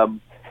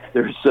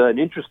 There's an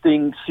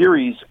interesting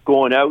series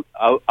going out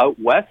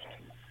west.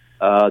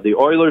 The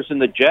Oilers and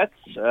the Jets.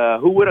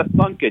 Who would have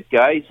thunk it,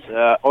 guys?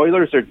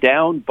 Oilers are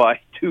down by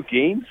 2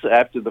 games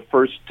after the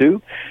first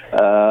 2.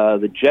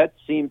 The Jets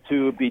seem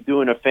to be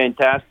doing a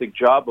fantastic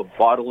job of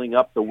bottling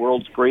up the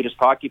world's greatest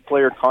hockey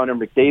player, Connor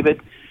McDavid,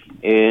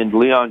 and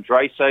Leon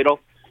Draisaitl.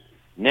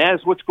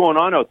 Naz, what's going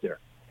on out there?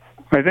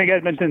 I think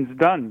Edmonton's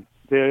done.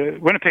 The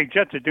Winnipeg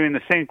Jets are doing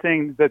the same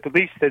thing that the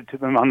Leafs did to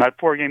them on that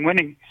 4-game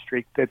winning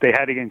streak that they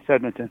had against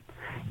Edmonton.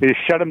 They just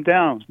shut them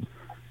down.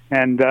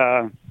 And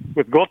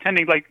with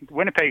goaltending like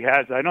Winnipeg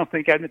has, I don't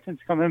think Edmonton's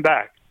coming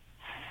back.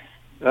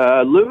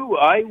 Lou,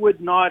 I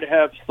would not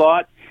have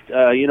thought,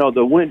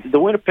 the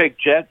Winnipeg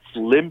Jets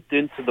limped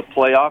into the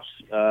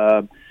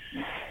playoffs.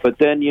 But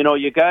then,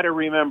 you got to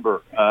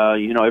remember,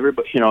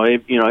 everybody,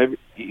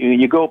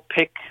 you go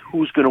pick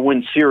who's going to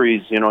win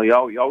series. You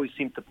always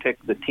seem to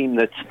pick the team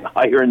that's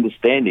higher in the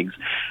standings.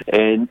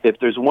 And if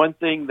there's one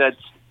thing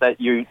that's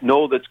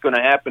going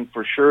to happen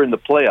for sure in the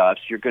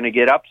playoffs, you're going to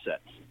get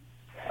upsets.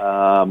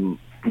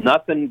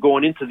 Nothing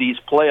going into these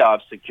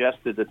playoffs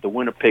suggested that the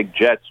Winnipeg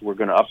Jets were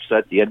going to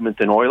upset the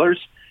Edmonton Oilers.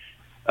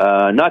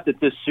 Not that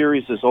this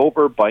series is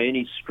over by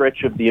any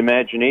stretch of the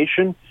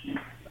imagination.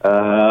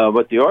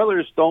 But the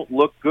Oilers don't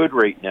look good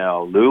right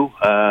now, Lou.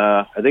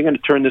 Are they going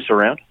to turn this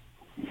around?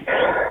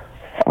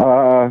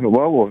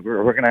 Well,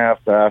 we're going to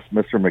have to ask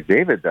Mr.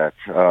 McDavid that,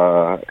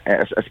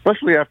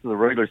 especially after the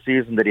regular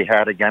season that he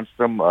had against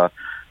them,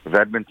 with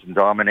Edmonton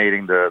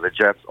dominating the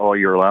Jets all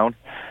year round.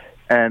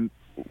 And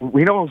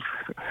we know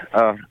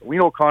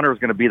Connor is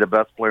going to be the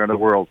best player in the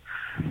world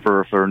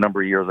for a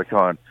number of years to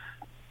come.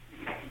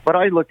 But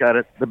I look at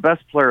it, the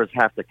best players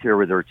have to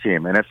carry their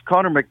team. And if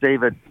Connor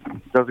McDavid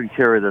doesn't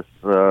carry this,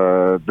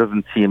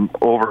 doesn't team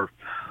over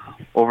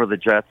the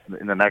Jets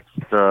in the next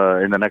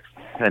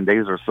 10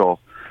 days or so,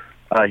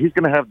 he's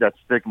going to have that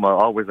stigma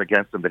always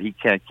against him that he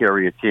can't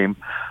carry a team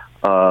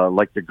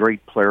like the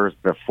great players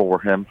before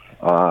him.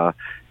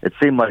 It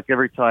seemed like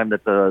every time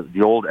that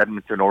the old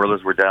Edmonton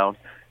Oilers were down,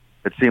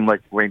 it seemed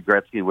like Wayne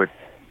Gretzky would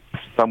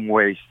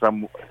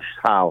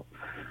somehow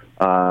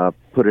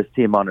put his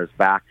team on his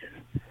back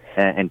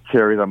and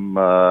carry them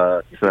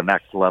to the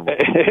next level.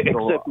 So,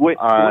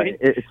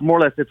 it's more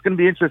or less. It's going to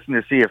be interesting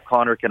to see if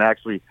Connor can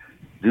actually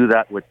do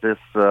that with this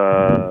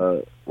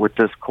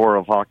core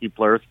of hockey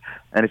players.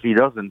 And if he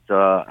doesn't,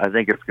 I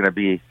think it's not going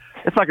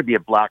to be a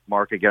black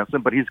mark against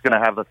him, but he's going to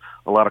have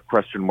a lot of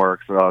question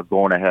marks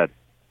going ahead.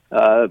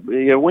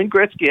 Wayne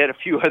Gretzky had a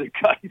few other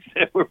guys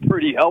that were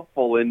pretty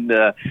helpful, and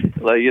you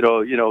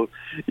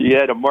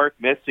had a Mark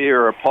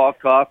Messier or a Paul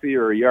Coffey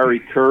or a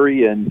Yari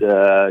Curry and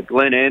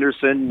Glenn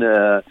Anderson.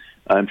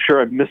 I'm sure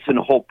I'm missing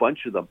a whole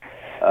bunch of them.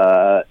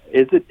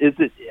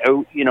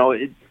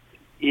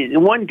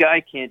 One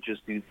guy can't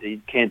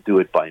do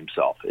it by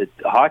himself.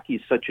 Hockey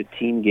is such a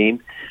team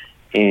game,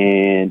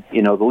 and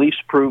the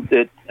Leafs proved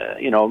it.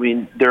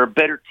 They're a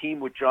better team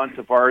with John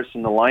Tavares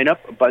in the lineup,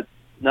 but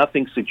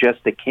nothing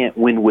suggests they can't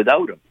win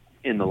without him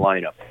in the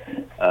lineup.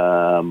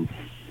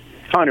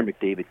 Connor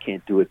McDavid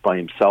can't do it by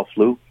himself,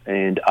 Lou.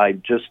 And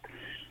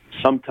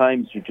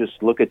sometimes you just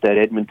look at that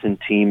Edmonton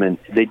team and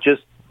they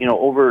just,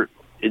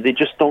 they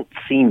just don't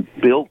seem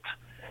built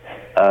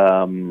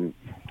in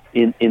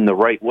the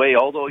right way.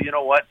 Although, you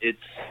know what,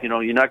 it's,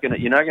 you're not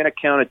gonna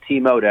count a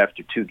team out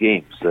after 2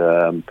 games.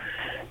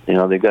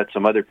 They've got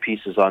some other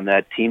pieces on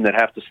that team that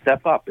have to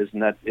step up.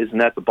 Isn't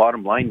that the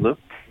bottom line, Lou?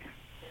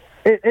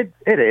 It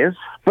is,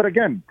 but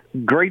again,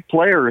 great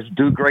players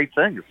do great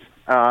things,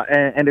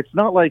 and it's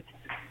not like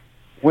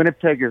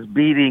Winnipeg is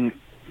beating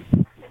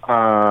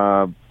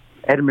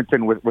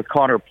Edmonton with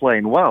Connor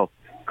playing well.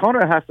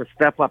 Connor has to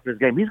step up his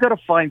game. He's got to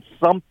find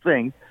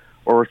something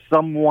or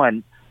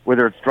someone,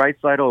 whether it's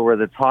Draisaitl or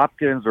whether it's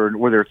Hopkins or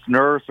whether it's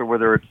Nurse or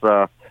whether it's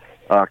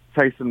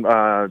Tyson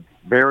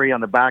Barrie on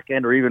the back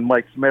end or even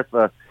Mike Smith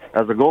as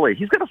a goalie.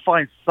 He's got to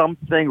find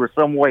something or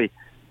some way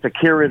to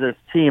carry this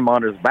team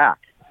on his back.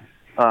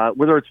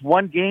 Whether it's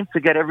one game to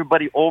get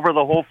everybody over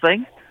the whole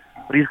thing,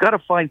 but he's got to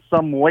find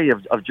some way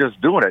of just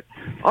doing it.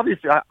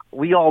 Obviously,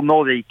 we all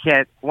know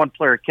that one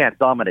player can't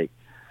dominate.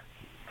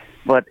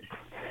 But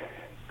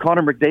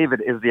Connor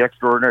McDavid is the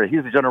extraordinary.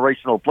 He's a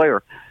generational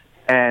player.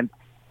 And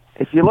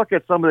if you look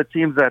at some of the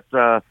teams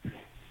that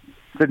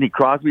Sidney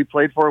Crosby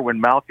played for when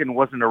Malkin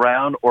wasn't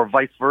around, or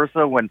vice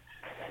versa, when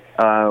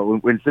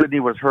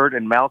Sidney was hurt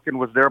and Malkin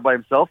was there by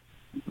himself,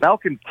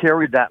 Malkin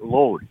carried that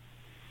load.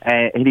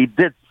 And he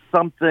did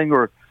something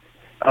or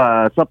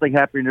something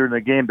happened during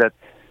the game that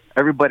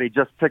everybody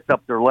just picked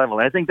up their level.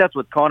 And I think that's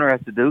what Connor has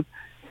to do.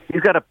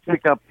 He's got to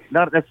pick up,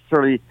 not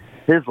necessarily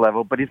his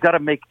level, but he's got to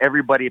make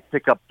everybody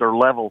pick up their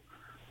level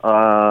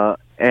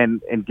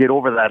and get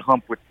over that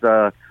hump with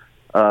the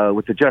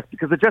Jets,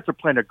 because the Jets are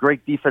playing a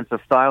great defensive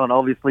style, and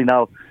obviously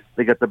now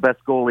they got the best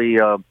goalie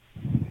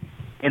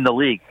in the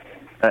league,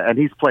 and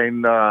he's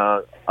playing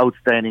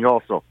outstanding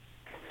also.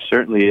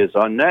 Certainly is.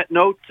 On that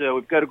note,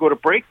 we've got to go to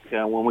break.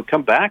 When we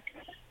come back,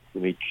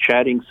 we'll be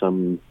chatting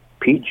some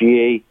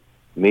PGA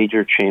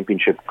Major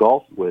Championship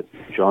golf with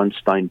John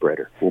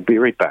Steinbreder. We'll be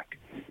right back.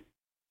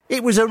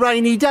 It was a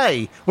rainy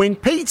day when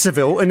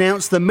Pizzaville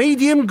announced the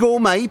Medium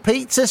Gourmet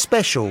Pizza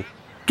Special.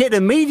 Get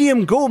a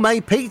medium gourmet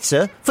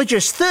pizza for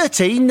just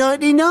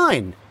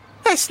 $13.99.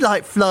 That's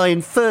like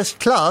flying first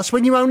class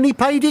when you only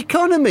paid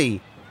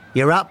economy.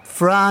 You're up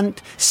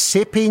front,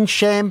 sipping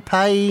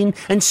champagne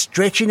and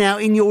stretching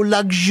out in your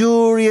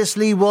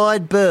luxuriously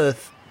wide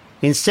berth,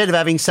 instead of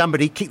having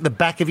somebody kick the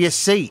back of your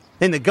seat.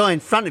 Then the guy in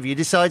front of you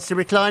decides to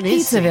recline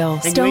his seat.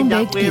 Pizzaville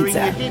Stone-Baked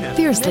Pizza.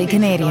 Fiercely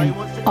Canadian.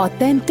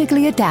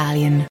 Authentically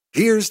Italian.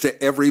 Here's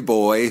to every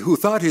boy who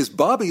thought his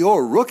Bobby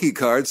Orr rookie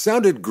card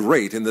sounded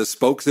great in the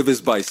spokes of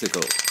his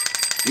bicycle.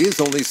 His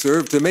only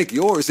served to make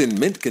yours in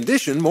mint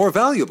condition more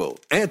valuable.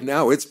 And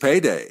now it's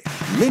payday.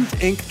 Mint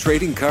Inc.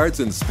 Trading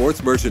Cards and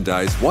Sports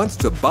Merchandise wants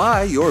to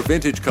buy your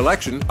vintage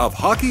collection of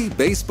hockey,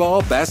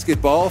 baseball,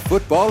 basketball,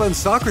 football, and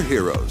soccer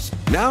heroes.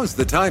 Now's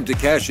the time to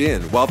cash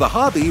in while the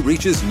hobby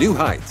reaches new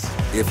heights.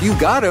 If you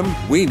got them,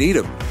 we need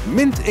them.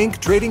 Mint Inc.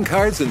 Trading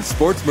Cards and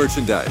Sports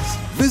Merchandise.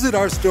 Visit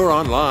our store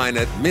online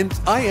at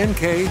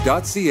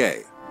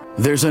mintink.ca.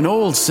 There's an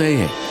old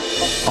saying,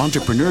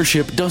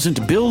 entrepreneurship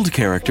doesn't build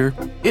character,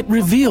 it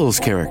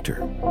reveals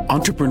character.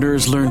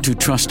 Entrepreneurs learn to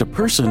trust a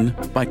person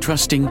by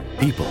trusting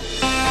people.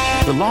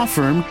 The law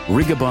firm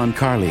Rigabon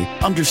Carley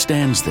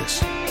understands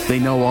this. They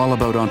know all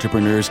about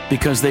entrepreneurs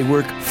because they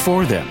work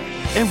for them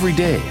every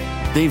day.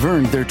 They've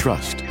earned their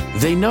trust.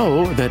 They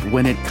know that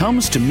when it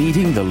comes to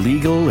meeting the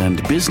legal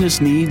and business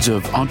needs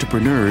of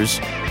entrepreneurs,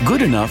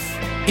 good enough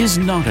is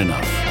not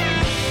enough.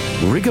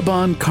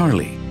 Rigabon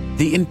Carley,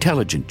 the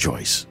intelligent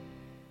choice.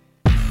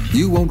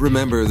 You won't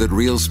remember that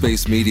Real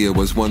Space Media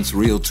was once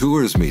Real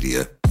Tours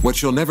Media.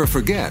 What you'll never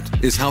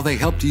forget is how they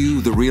helped you,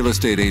 the real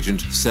estate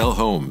agent, sell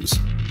homes.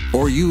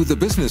 Or you, the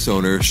business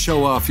owner,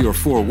 show off your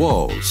four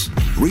walls.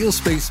 Real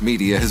Space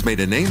Media has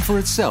made a name for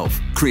itself,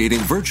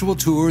 creating virtual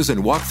tours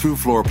and walk-through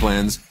floor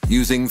plans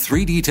using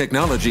 3D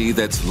technology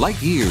that's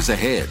light years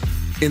ahead.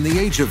 In the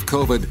age of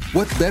COVID,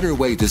 what better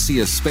way to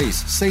see a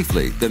space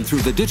safely than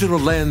through the digital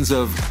lens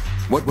of,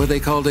 what were they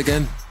called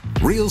again?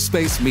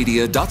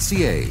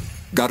 realspacemedia.ca.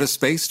 Got a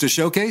space to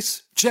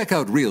showcase? Check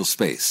out Real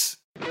Space.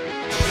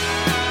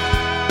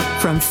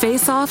 From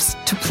face-offs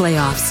to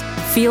playoffs,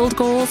 field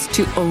goals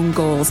to own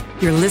goals,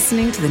 you're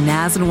listening to the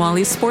Naz and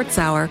Wally Sports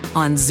Hour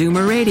on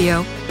Zoomer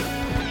Radio.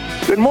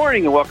 Good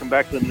morning and welcome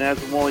back to the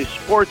Naz and Wally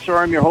Sports Hour.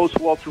 I'm your host,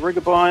 Walter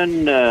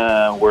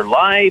Rigabon. We're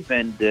live,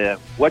 and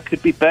what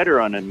could be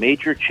better on a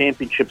major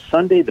championship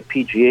Sunday, the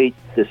PGA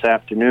this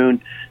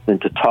afternoon, than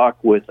to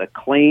talk with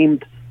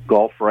acclaimed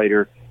golf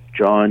writer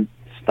John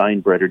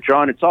Steinbreder.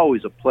 John, it's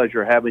always a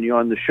pleasure having you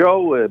on the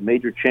show.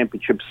 Major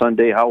Championship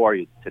Sunday. How are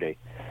you today?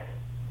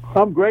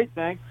 I'm great,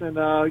 thanks, and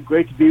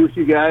great to be with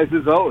you guys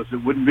as always.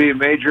 It wouldn't be a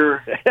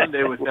major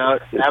Sunday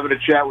without having a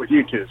chat with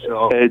you two.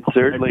 So it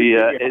certainly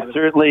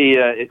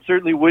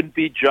wouldn't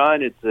be,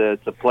 John. It's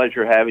a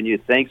pleasure having you.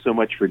 Thanks so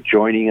much for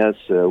joining us.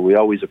 We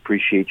always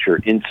appreciate your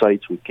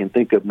insights. We can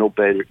think of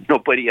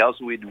nobody else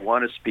we'd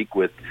want to speak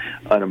with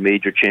on a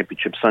major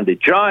championship Sunday.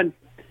 John,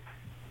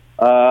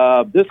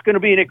 this is going to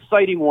be an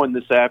exciting one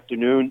this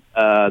afternoon.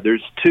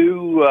 There's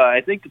two, I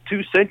think the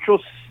two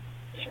central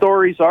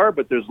stories are,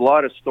 but there's a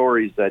lot of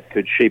stories that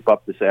could shape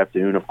up this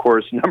afternoon. Of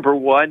course, number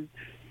one,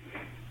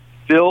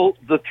 Phil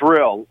the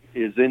Thrill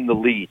is in the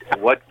lead.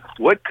 What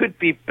could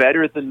be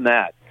better than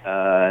that?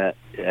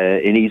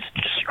 And he's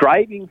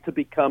striving to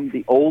become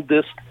the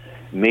oldest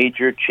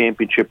major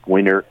championship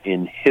winner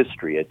in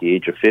history at the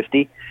age of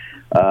 50.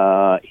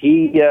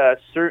 He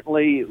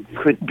certainly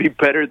could be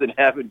better than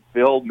having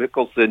Phil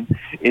Mickelson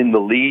in the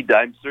lead.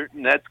 I'm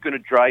certain that's going to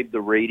drive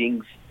the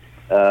ratings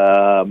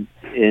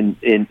in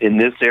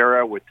this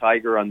era with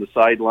Tiger on the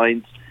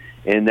sidelines.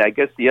 And I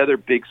guess the other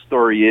big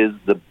story is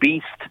the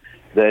beast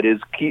that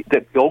is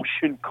the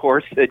ocean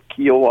course at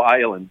Kiawah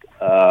Island.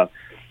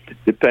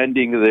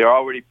 They're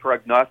already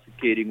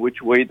prognosticating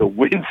which way the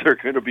winds are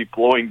going to be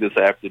blowing this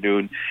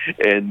afternoon,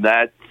 and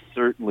that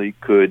certainly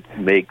could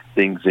make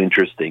things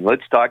interesting.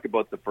 Let's talk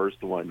about the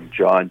first one,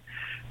 John.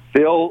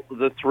 Phil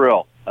the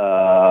Thrill.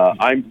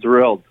 I'm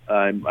thrilled.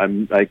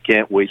 I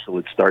can't wait till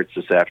it starts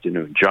this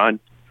afternoon. John?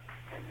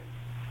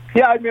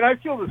 Yeah, I mean, I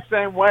feel the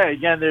same way.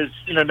 Again, there's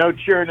no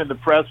cheering in the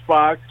press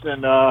box,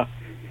 and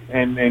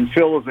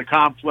Phil is a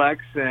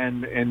complex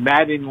and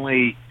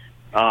maddeningly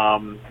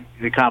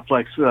the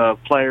complex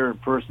player in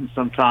person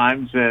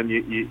sometimes, and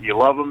you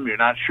love him. You're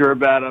not sure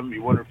about him.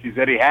 You wonder if he's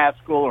Eddie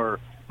Haskell or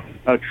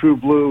a true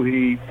blue.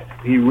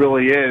 He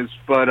really is.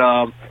 But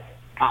I'm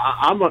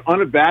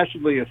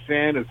unabashedly a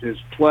fan of his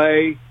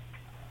play.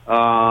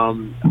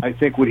 I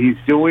think what he's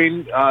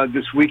doing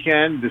this week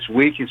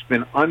has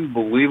been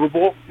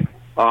unbelievable.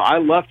 I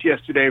left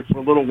yesterday for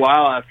a little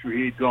while after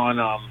he'd gone,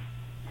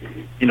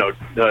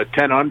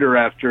 10 under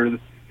after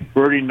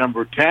birdie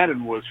number 10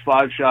 and was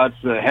 5 shots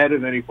ahead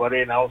of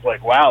anybody. And I was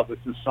like, wow, this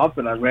is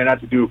something. I ran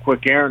out to do a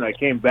quick errand. I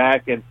came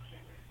back and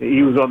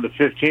he was on the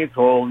 15th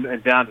hole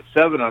and down to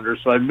 7 under.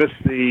 So I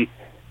missed the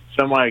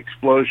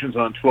semi-explosions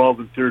on 12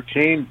 and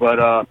 13. But,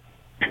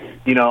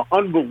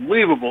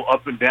 unbelievable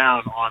up and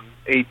down on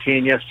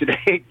 18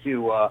 yesterday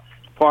to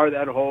par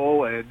that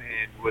hole. And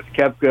with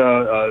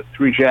Koepka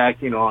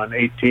 3-jacking on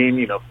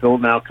 18, Phil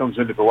now comes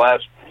into the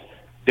last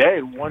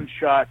day, 1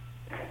 shot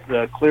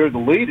clear the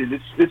lead, and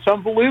it's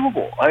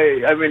unbelievable.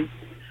 I mean,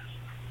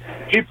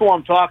 people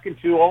I'm talking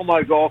to, all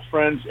my golf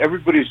friends,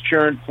 everybody's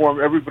cheering for him.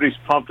 Everybody's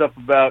pumped up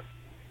about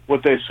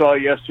what they saw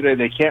yesterday.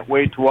 They can't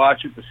wait to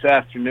watch it this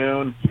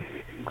afternoon.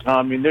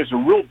 I mean, there's a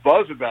real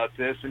buzz about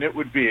this, and it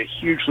would be a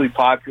hugely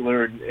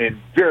popular and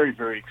very,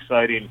 very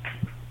exciting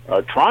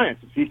triumph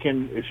if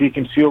he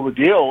can seal the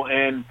deal.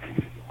 And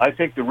I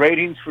think the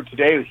ratings for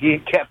today, he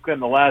and Koepka in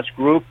the last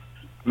group,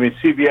 I mean,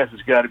 CBS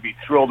has got to be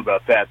thrilled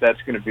about that.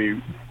 That's going to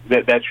be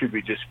that should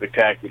be just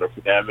spectacular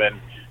for them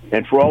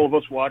and for all of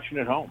us watching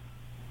at home.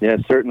 Yeah,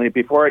 certainly.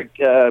 Before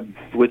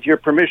with your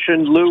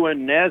permission, Lou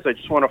and Naz, I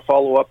just want to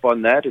follow up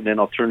on that, and then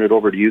I'll turn it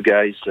over to you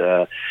guys.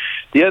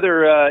 The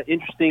other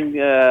interesting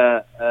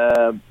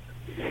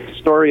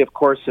story, of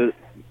course,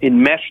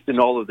 enmeshed in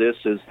all of this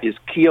is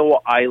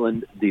Kiawah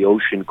Island, the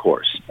ocean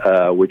course,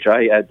 which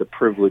I had the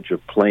privilege of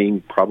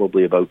playing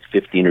probably about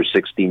 15 or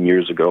 16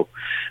 years ago.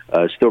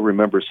 I still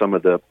remember some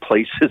of the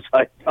places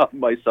I found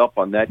myself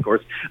on that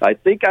course. I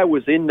think I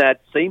was in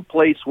that same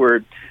place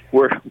where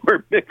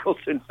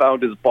Mickelson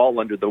found his ball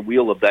under the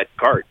wheel of that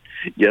cart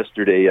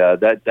yesterday.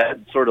 That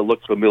sort of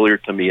looked familiar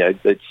to me. I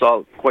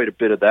saw quite a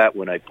bit of that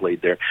when I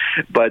played there.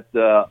 But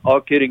all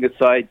kidding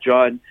aside,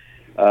 John,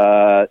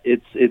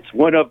 it's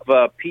one of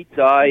Pete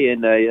Dye,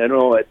 and I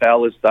know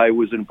Alice Dye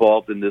was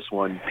involved in this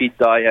one. Pete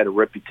Dye had a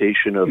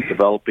reputation of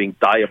developing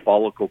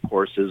diabolical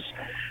courses.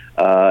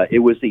 It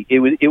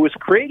was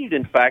created,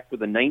 in fact, for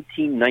the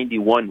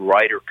 1991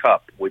 Ryder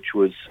Cup, which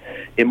was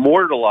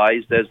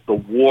immortalized as the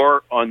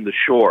War on the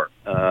Shore.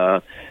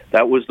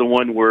 That was the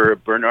one where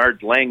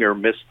Bernard Langer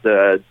missed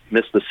a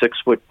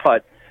 6-foot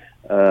putt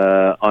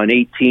on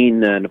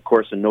 18, and of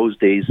course in those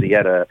days he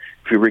had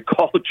if you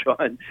recall,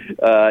 John,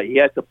 he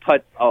had to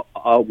putt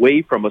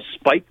away from a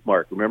spike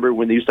mark. Remember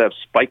when they used to have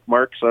spike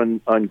marks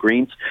on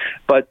greens?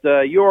 But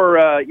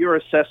your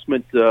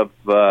assessment of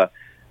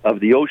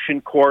the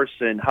ocean course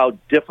and how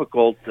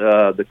difficult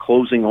the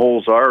closing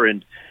holes are,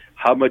 and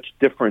how much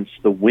difference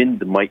the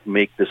wind might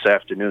make this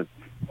afternoon.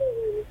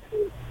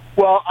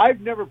 Well, I've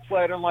never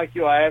played, unlike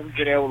you. I haven't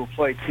been able to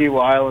play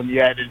Kiawah Island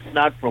yet. It's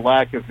not for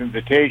lack of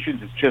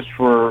invitations. It's just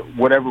for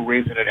whatever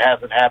reason it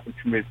hasn't happened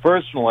to me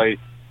personally.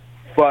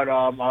 But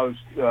I was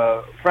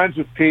friends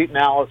with Pete and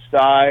Alice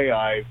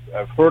Dye.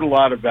 I've heard a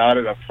lot about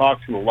it. I've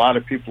talked to a lot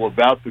of people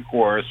about the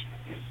course.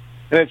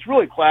 And it's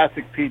really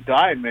classic Pete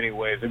Dye in many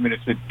ways. I mean,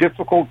 it's a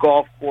difficult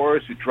golf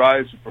course. It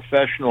drives the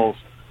professionals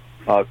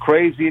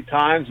crazy at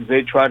times as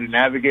they try to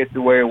navigate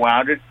their way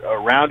around it.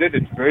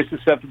 It's very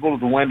susceptible to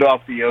the wind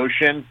off the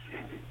ocean.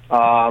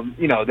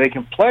 They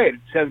can play it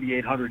at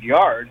 7,800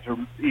 yards or,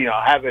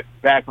 have it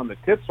back on the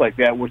tips like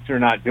that, which they're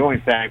not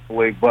doing,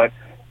 thankfully. But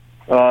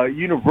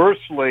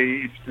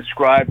universally, it's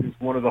described as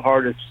one of the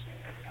hardest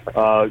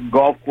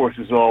golf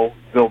courses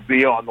they'll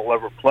be on. They'll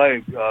ever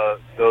play,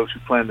 those who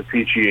play on the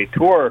PGA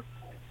Tour.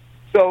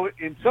 So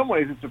in some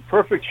ways, it's a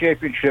perfect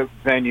championship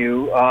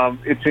venue.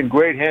 It's in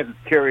great hands with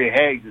Kerry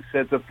Haig, who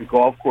sets up the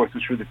golf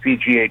courses for the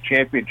PGA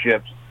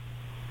Championships.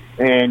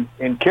 And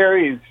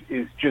Kerry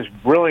is just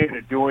brilliant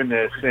at doing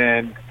this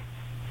and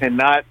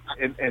not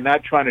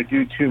trying to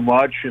do too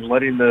much and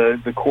letting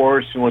the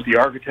course and what the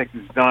architect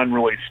has done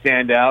really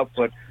stand out,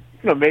 but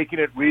making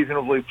it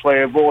reasonably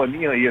playable. And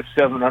you have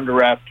 7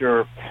 under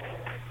after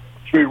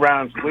 3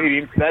 rounds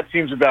leading. So that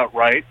seems about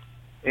right.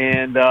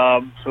 And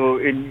so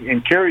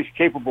in Kerry's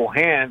capable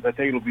hands, I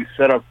think it'll be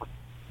set up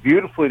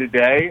beautifully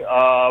today.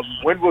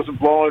 Wind wasn't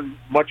blowing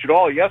much at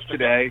all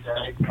yesterday,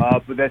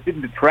 but that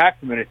didn't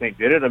detract from anything,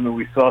 did it? I mean,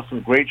 we saw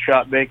some great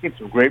shot making,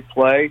 some great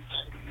play.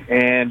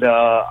 And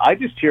I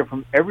just hear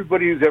from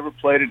everybody who's ever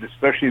played it,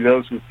 especially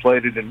those who've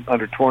played it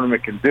under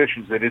tournament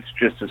conditions, that it's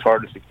just as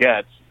hard as it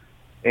gets.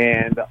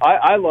 And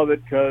I love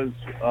it because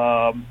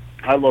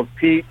I love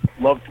Pete,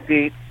 loved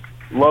Pete.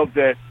 Love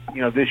that,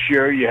 this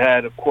year you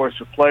had, of course,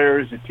 the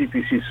players at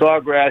TPC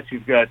Sawgrass.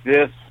 You've got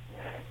this.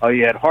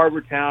 You had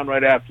Harbour Town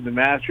right after the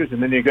Masters,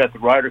 and then you got the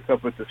Ryder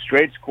Cup with the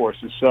Straits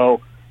courses.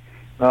 So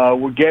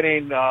we're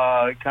getting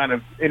kind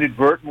of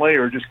inadvertently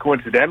or just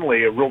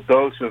coincidentally a real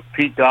dose of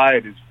Pete Dye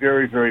at his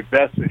very, very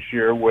best this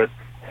year with,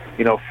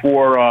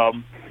 4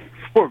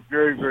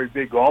 very, very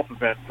big golf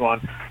events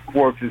on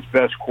 4 of his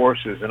best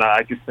courses. And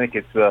I just think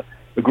it's a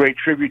great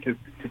tribute to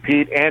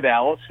Pete and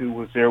Alice, who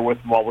was there with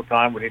him all the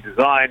time when he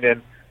designed,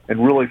 and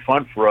really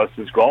fun for us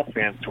as golf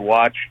fans to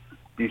watch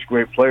these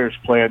great players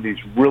play on these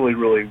really,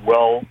 really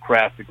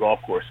well-crafted golf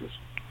courses.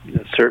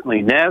 Yeah,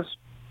 certainly. Naz?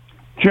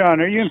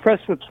 John, are you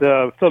impressed with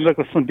Phil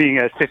Mickelson being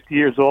at 50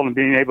 years old and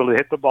being able to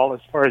hit the ball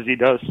as far as he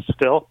does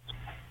still?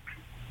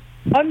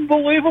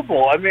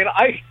 Unbelievable. I mean,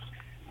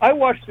 I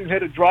watched him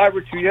hit a drive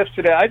or 2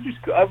 yesterday.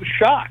 I was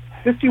shocked.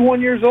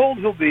 51 years old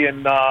he'll be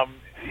in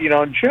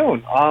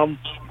June.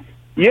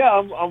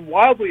 I'm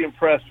wildly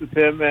impressed with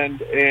him, and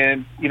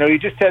he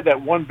just had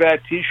that one bad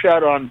tee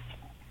shot on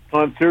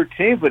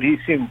 13, but he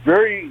seemed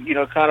very,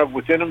 kind of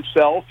within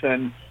himself,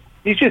 and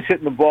he's just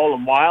hitting the ball a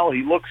mile.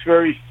 He looks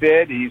very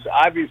fit. He's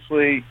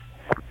obviously,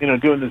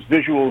 doing this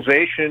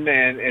visualization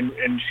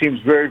and seems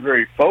very,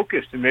 very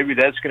focused, and maybe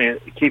that's going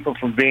to keep him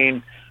from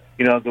being,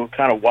 the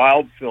kind of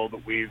wild Phil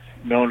that we've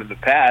known in the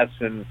past.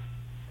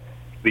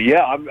 But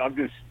yeah, I'm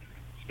just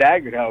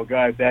staggered how a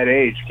guy at that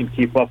age can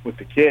keep up with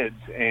the kids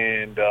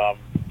and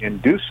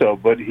do so.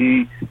 But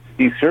he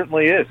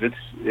certainly is.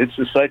 It's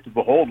a sight to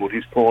behold what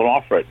he's pulling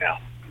off right now.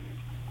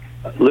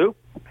 Lou?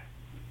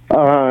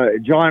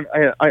 John,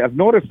 I've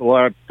noticed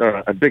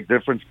a big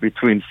difference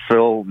between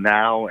Phil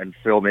now and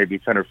Phil maybe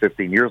 10 or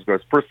 15 years ago.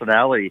 His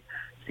personality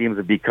seems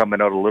to be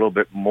coming out a little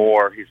bit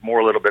more. He's a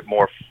little bit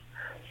more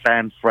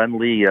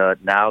fan-friendly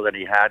now than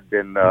he had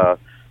been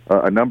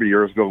a number of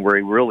years ago, where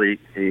he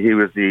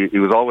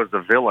was always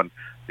the villain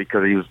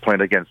because he was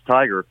playing against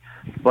Tiger.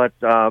 But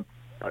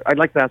I'd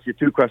like to ask you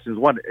two questions.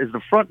 One, is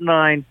the front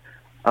nine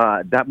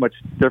that much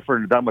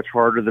different, that much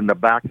harder than the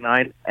back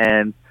nine?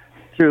 And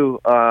two,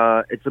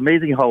 it's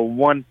amazing how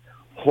one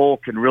hole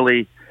can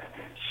really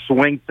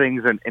swing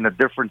things in a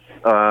different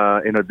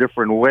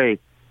way.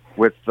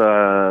 With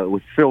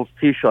Phil's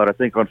tee shot, I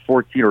think on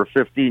 14 or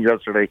 15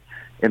 yesterday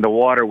in the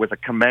water, with a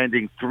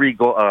commanding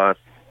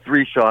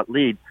three-shot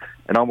lead,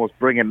 and almost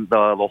bringing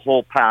the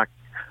whole pack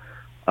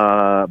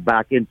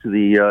back into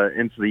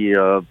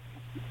the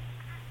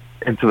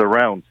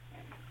round.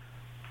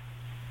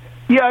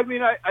 Yeah, I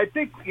mean, I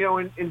think,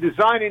 in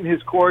designing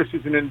his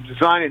courses and in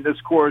designing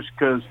this course,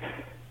 because,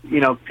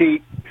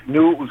 Pete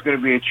knew it was going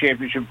to be a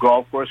championship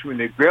golf course. I mean,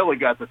 they barely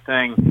got the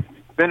thing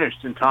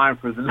finished in time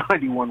for the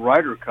 91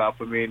 Ryder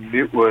Cup. I mean,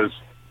 it was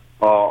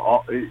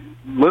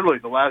literally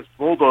the last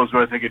bulldozer,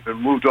 I think, had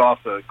been moved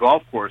off the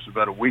golf course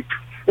about a week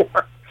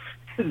before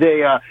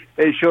they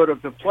showed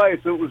up to play.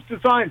 So it was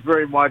designed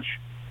very much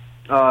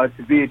to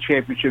be a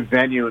championship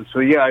venue. And so,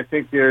 yeah, I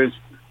think there's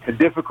a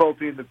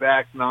difficulty in the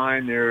back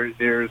nine.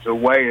 There's a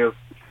way of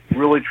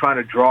really trying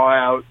to draw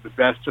out the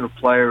best of the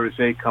player as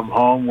they come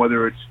home,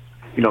 whether it's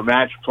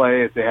match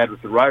play as they had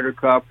with the Ryder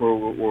Cup,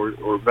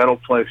 or medal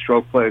play,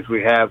 stroke play as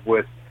we have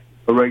with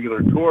a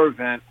regular tour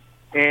event.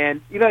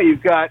 And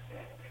you've got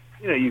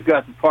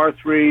the par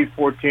 3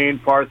 14,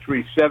 par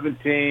 3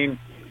 17,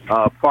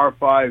 par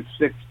 5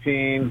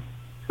 16.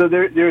 So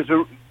there's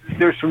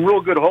some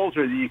real good holes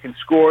there that you can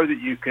score, that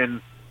you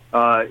can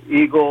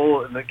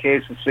eagle in the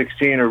case of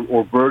 16,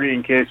 or birdie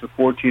in case of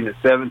 14 and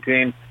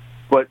 17.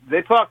 But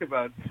they talk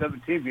about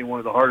 17 being one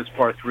of the hardest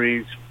par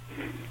 3s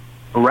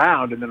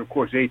around, and then of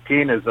course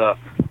 18 is a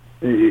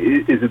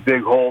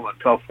big hole and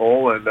a tough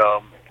hole, and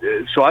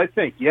so I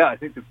think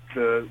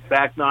the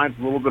back nine's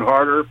a little bit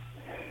harder,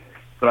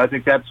 but I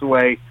think that's the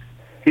way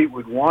Pete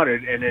would want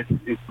it, and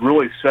it's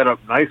really set up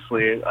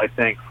nicely, I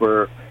think,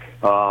 for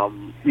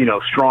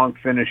strong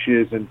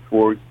finishes and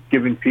for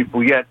giving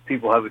people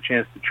have a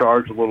chance to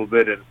charge a little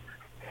bit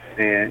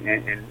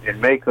and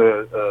make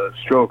a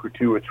stroke or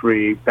two or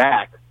three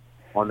back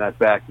on that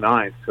back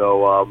nine.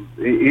 So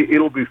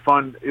it'll be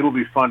fun. It'll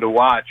be fun to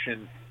watch,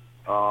 and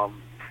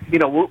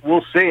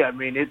we'll see. I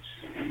mean, it's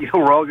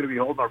we're all going to be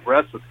holding our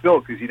breaths with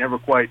Phil because you never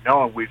quite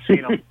know him. We've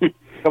seen him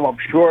come up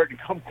short and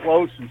come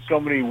close in so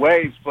many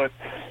ways, but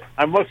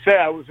I must say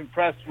I was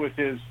impressed with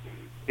his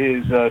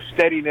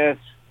steadiness,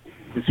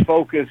 his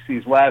focus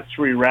these last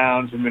three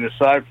rounds. I mean,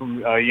 aside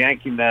from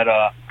yanking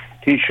that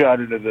tee shot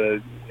into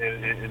the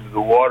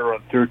water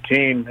on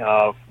 13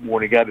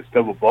 when he got his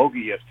double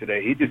bogey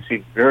yesterday, he just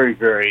seemed very,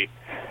 very,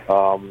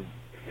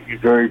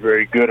 very,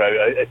 very good.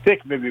 I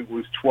think maybe it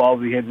was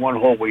 12. He had one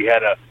hole where he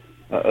had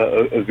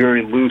a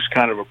very loose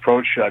kind of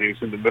approach shot. He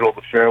was in the middle of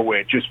the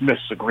fairway and just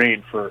missed the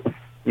green for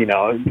a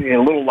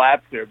little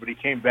lap there, but he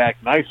came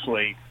back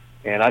nicely.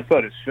 And I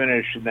thought his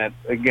finish and that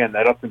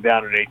up and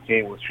down at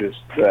 18 was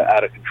just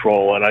out of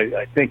control. And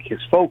I think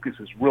his focus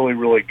is really,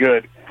 really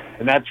good.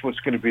 And that's what's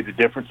going to be the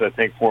difference, I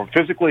think, for him.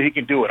 Physically, he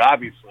can do it,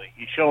 obviously.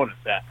 He's showing us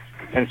that.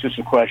 And it's just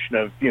a question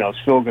of,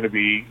 still going to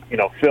be,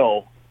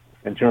 Phil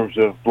in terms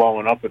of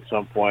blowing up at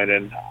some point.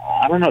 And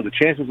I don't know, the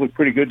chances look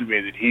pretty good to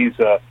me that he's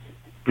a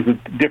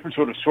different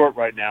sort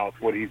right now with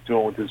what he's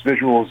doing with his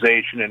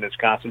visualization and his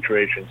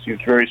concentration.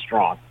 Seems very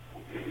strong.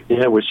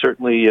 Yeah, we're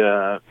certainly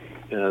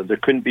there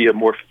couldn't be a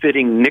more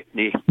fitting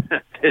nickname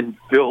than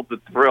Phil the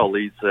Thrill.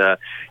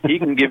 He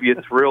can give you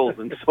thrills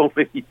in so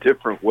many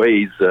different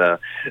ways. But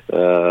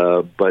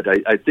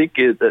I think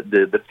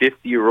the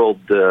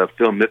 50-year-old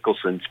Phil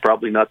Mickelson's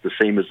probably not the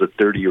same as the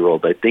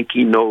 30-year-old. I think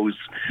he knows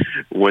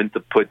when to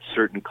put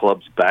certain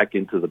clubs back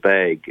into the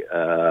bag.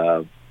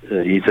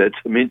 He's had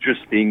some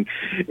interesting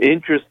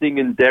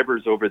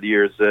endeavors over the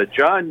years.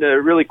 John,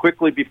 really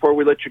quickly before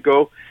we let you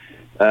go.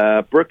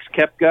 Brooks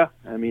Koepka.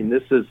 I mean,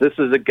 this is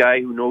a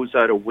guy who knows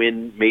how to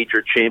win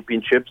major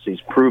championships. He's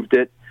proved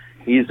it.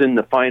 He's in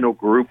the final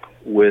group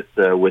with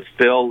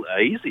Phil.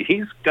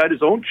 He's got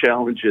his own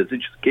challenges. He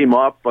just came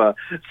off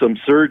some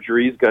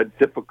surgery. He's got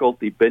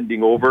difficulty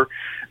bending over.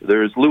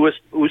 There's Louis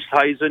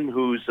Oosthuizen,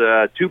 who's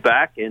two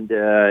back, and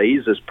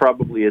he's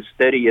probably as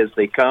steady as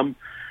they come.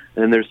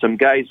 And there's some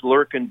guys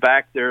lurking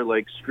back there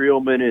like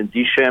Streelman and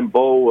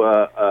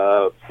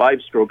DeChambeau,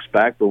 5 strokes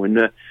back. But when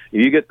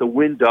you get the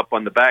wind up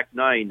on the back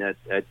nine at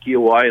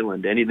Kiawah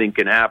Island, anything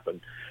can happen.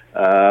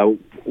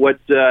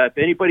 If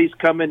anybody's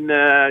coming,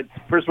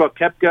 first of all,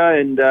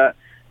 Koepka and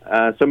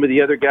some of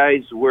the other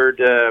guys, where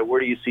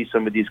do you see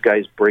some of these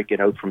guys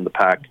breaking out from the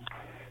pack?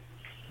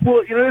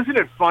 Well, isn't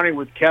it funny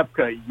with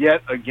Koepka,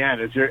 yet again,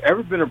 has there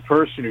ever been a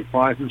person who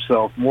finds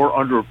himself more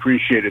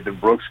underappreciated than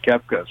Brooks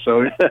Koepka?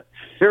 So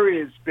here he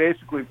is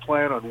basically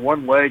playing on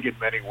one leg in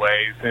many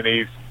ways, and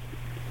he's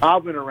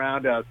hobbling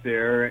around out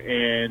there,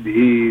 and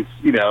he's,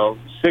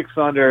 6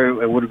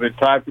 under. It would have been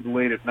tied for the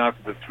lead if not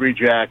for the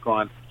 3-jack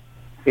on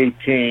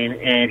 18,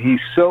 and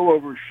he's so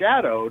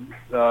overshadowed,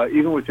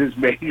 even with his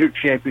major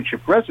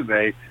championship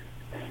resume,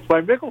 by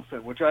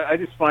Mickelson, which I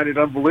just find it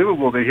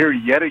unbelievable to hear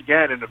yet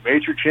again in a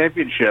major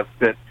championship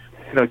that,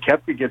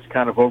 Koepka gets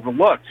kind of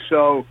overlooked.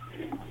 So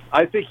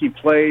I think he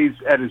plays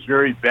at his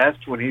very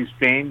best when he's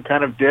being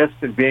kind of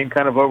dissed and being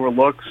kind of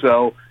overlooked.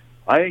 So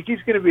I think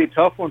he's going to be a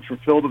tough one for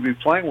Phil to be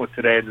playing with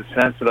today, in the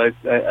sense that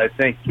I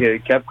think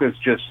Koepka's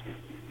just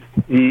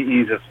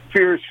he's a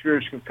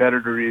fierce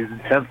competitor. He's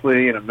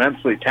intensely and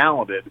immensely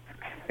talented,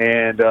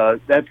 and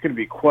that's going to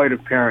be quite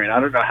apparent. I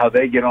don't know how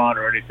they get on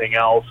or anything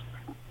else.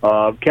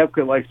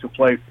 Koepka likes to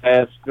play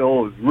fast.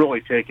 Phil is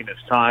really taking his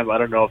time. I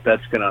don't know if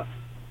that's going to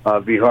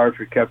be hard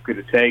for Koepka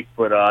to take,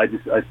 but I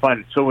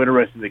find it so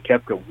interesting that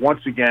Koepka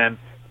once again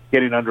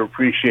getting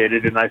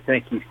underappreciated, and I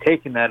think he's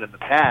taken that in the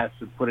past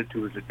and put it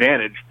to his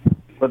advantage.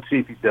 Let's see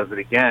if he does it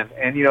again.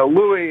 And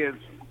Louis is,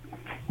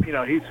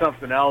 he's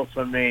something else.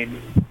 I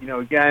mean,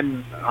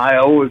 again,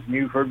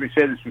 you've heard me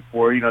say this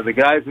before. The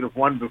guys that have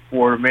won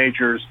before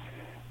majors,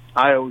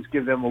 I always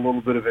give them a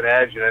little bit of an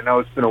edge. And I know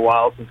it's been a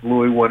while since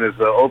Louis won his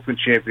Open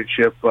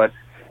Championship, but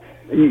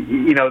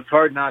it's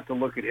hard not to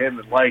look at him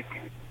and like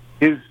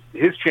his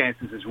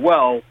chances as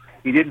well.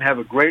 He didn't have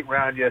a great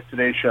round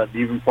yesterday, shot an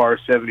even par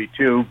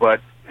 72,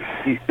 but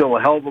he's still a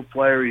hell of a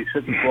player. He's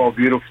hitting the ball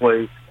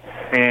beautifully,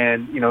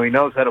 and he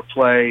knows how to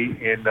play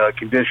in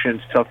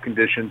tough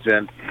conditions,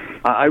 and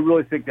I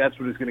really think that's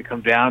what it's going to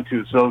come down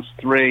to. So those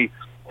three,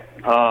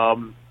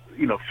 Phil,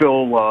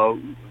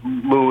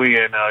 Louis,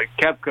 and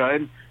Koepka,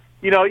 and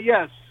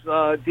yes,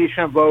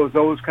 DeChambeau is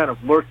always kind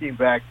of lurking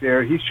back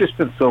there. He's just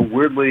been so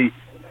weirdly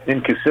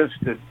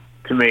inconsistent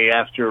to me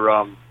after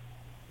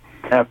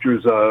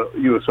his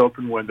U.S.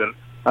 Open win that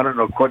I don't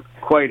know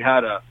quite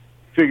how to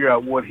figure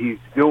out what he's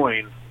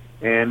doing.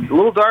 And a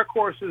little dark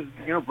horse is,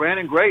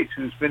 Brandon Grace,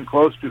 who's been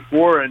close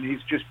before, and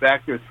he's just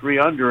back there 3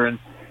 under, and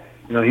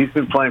he's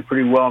been playing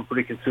pretty well and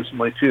pretty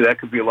consistently too. That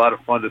could be a lot of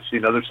fun to see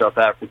another South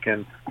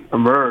African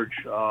emerge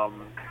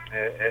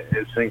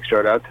as things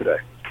start out today.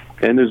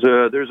 And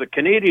there's a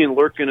Canadian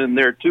lurking in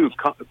there too,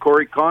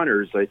 Corey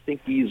Connors. I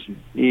think he's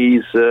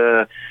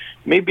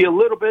maybe a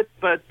little bit,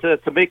 but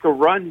to make a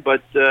run,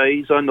 but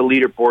he's on the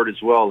leaderboard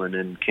as well. And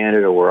in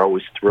Canada, we're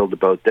always thrilled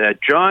about that.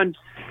 John,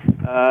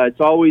 it's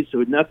always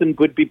nothing's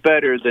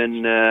better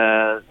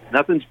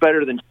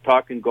than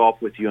talking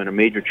golf with you on a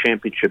major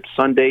championship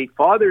Sunday.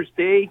 Father's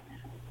Day,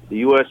 the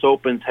U.S.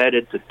 Open's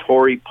headed to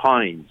Torrey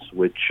Pines,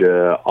 which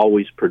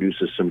always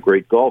produces some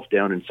great golf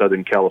down in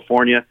Southern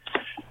California.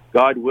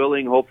 God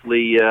willing,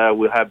 hopefully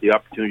we'll have the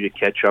opportunity to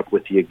catch up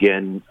with you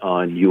again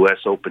on U.S.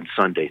 Open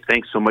Sunday.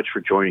 Thanks so much for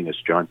joining us,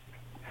 John.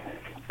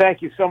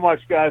 Thank you so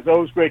much, guys.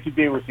 Always great to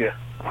be with you.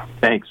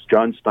 Thanks,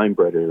 John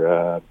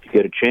Steinbreder. If you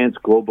get a chance,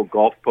 Global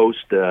Golf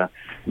Post.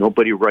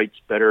 Nobody writes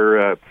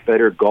better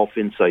golf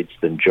insights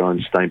than John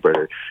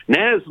Steinbreder.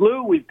 Naz,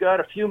 Lou, we've got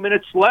a few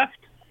minutes left.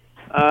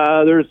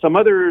 There's some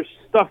other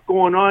stuff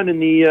going on in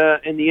the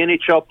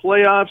NHL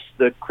playoffs.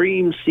 The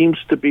cream seems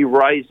to be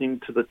rising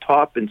to the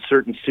top in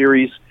certain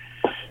series.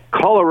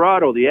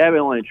 Colorado, the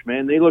Avalanche,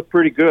 man, they look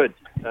pretty good.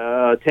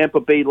 Tampa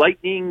Bay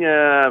Lightning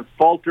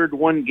faltered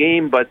one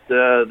game, but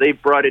they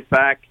brought it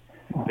back.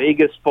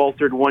 Vegas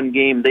faltered one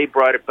game. They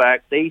brought it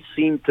back. They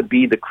seem to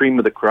be the cream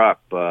of the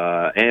crop.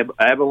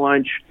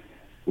 Avalanche,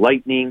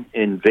 Lightning,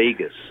 and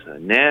Vegas.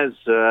 Naz,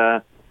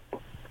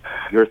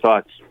 your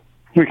thoughts?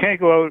 We can't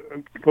go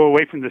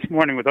away from this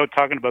morning without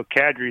talking about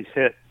Kadri's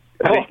hit.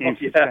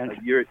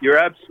 You're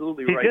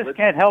absolutely right. He just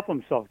can't help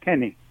himself,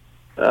 can he?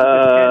 He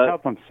can't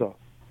help himself.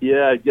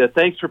 Yeah.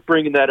 Thanks for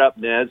bringing that up,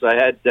 Naz. I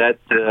had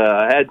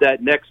that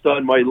next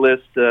on my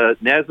list.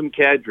 Nazem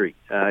Kadri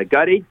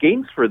got 8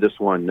 games for this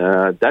one.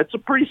 That's a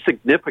pretty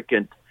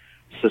significant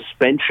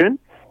suspension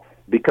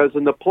because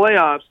in the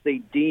playoffs they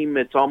deem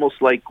it's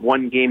almost like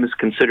one game is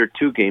considered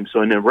 2 games.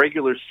 So in a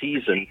regular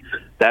season,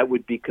 that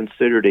would be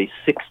considered a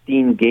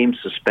 16-game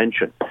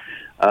suspension.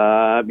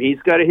 He's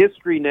got a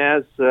history,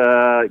 Naz.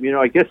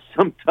 I guess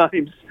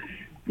sometimes.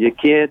 You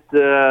can't,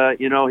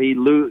 in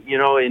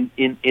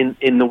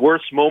the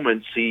worst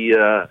moments,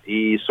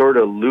 he sort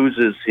of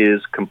loses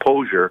his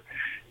composure,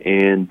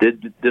 and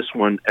did this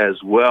one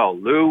as well.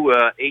 Lou,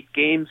 8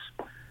 games,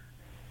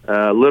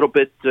 a little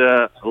bit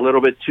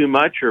too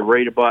much, or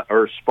right about,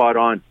 or spot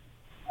on.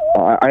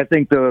 I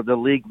think the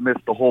league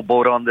missed the whole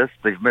boat on this.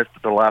 They've missed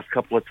it the last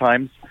couple of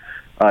times.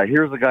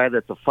 Here's a guy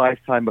that's a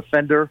 5-time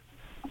offender.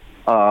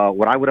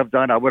 What I would have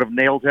done, I would have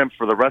nailed him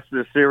for the rest of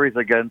the series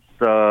against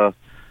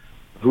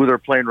who they're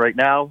playing right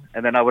now,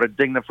 and then I would have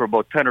dinged them for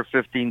about 10 or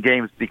 15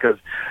 games because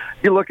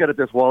you look at it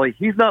this, Wally,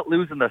 he's not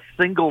losing a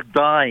single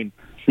dime.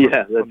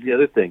 Yeah, that's the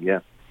other thing, yeah.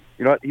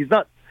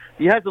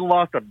 He hasn't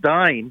lost a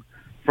dime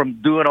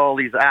from doing all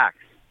these acts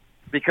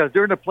because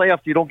during the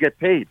playoffs you don't get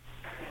paid.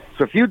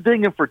 So if you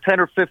ding him for 10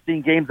 or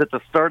 15 games at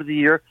the start of the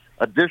year,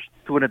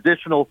 to an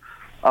additional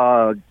 3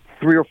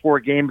 or 4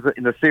 games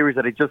in the series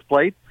that he just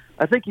played,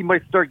 I think he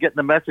might start getting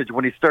the message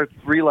when he starts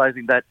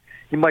realizing that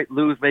he might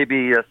lose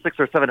maybe $600,000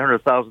 or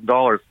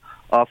 $700,000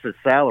 off his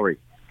salary.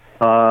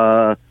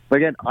 But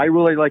again, I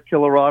really like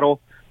Colorado.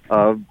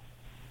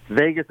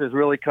 Vegas has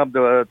really come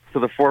to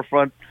the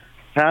forefront.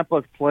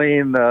 Tampa's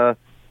playing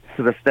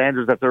to the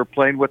standards that they're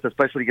playing with,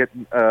 especially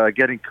getting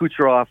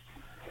Kucherov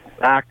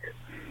back.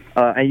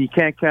 And you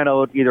can't count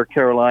out either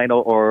Carolina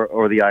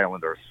or the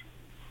Islanders.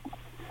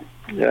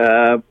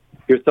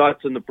 Your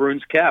thoughts on the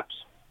Bruins Caps?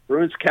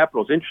 Bruins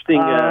Capitals,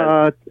 interesting.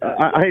 I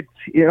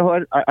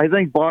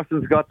think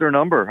Boston's got their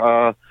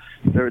number.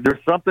 There's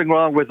something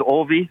wrong with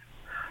Ovi,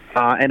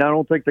 and I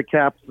don't think the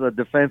Caps'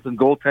 defense and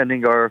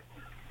goaltending are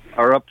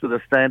up to the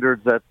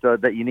standards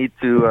that you need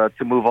to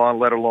move on,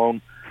 let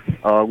alone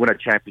win a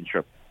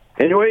championship.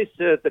 Anyways,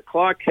 the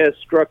clock has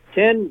struck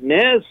 10.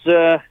 Naz,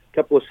 a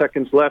couple of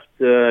seconds left.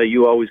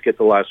 You always get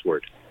the last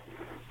word.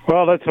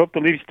 Well, let's hope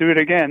the Leafs do it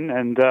again,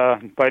 and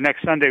by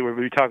next Sunday we'll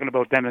be talking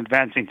about them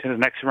advancing to the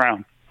next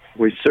round.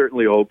 We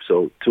certainly hope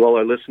so. To all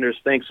our listeners,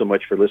 thanks so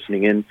much for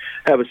listening in.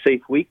 Have a safe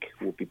week.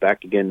 We'll be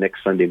back again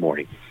next Sunday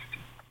morning.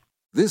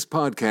 This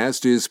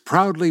podcast is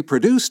proudly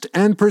produced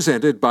and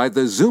presented by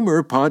the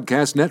Zoomer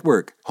Podcast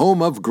Network,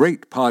 home of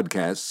great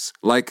podcasts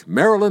like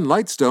Marilyn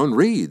Lightstone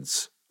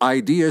Reads,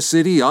 Idea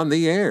City on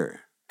the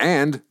Air,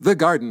 and The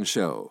Garden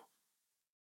Show.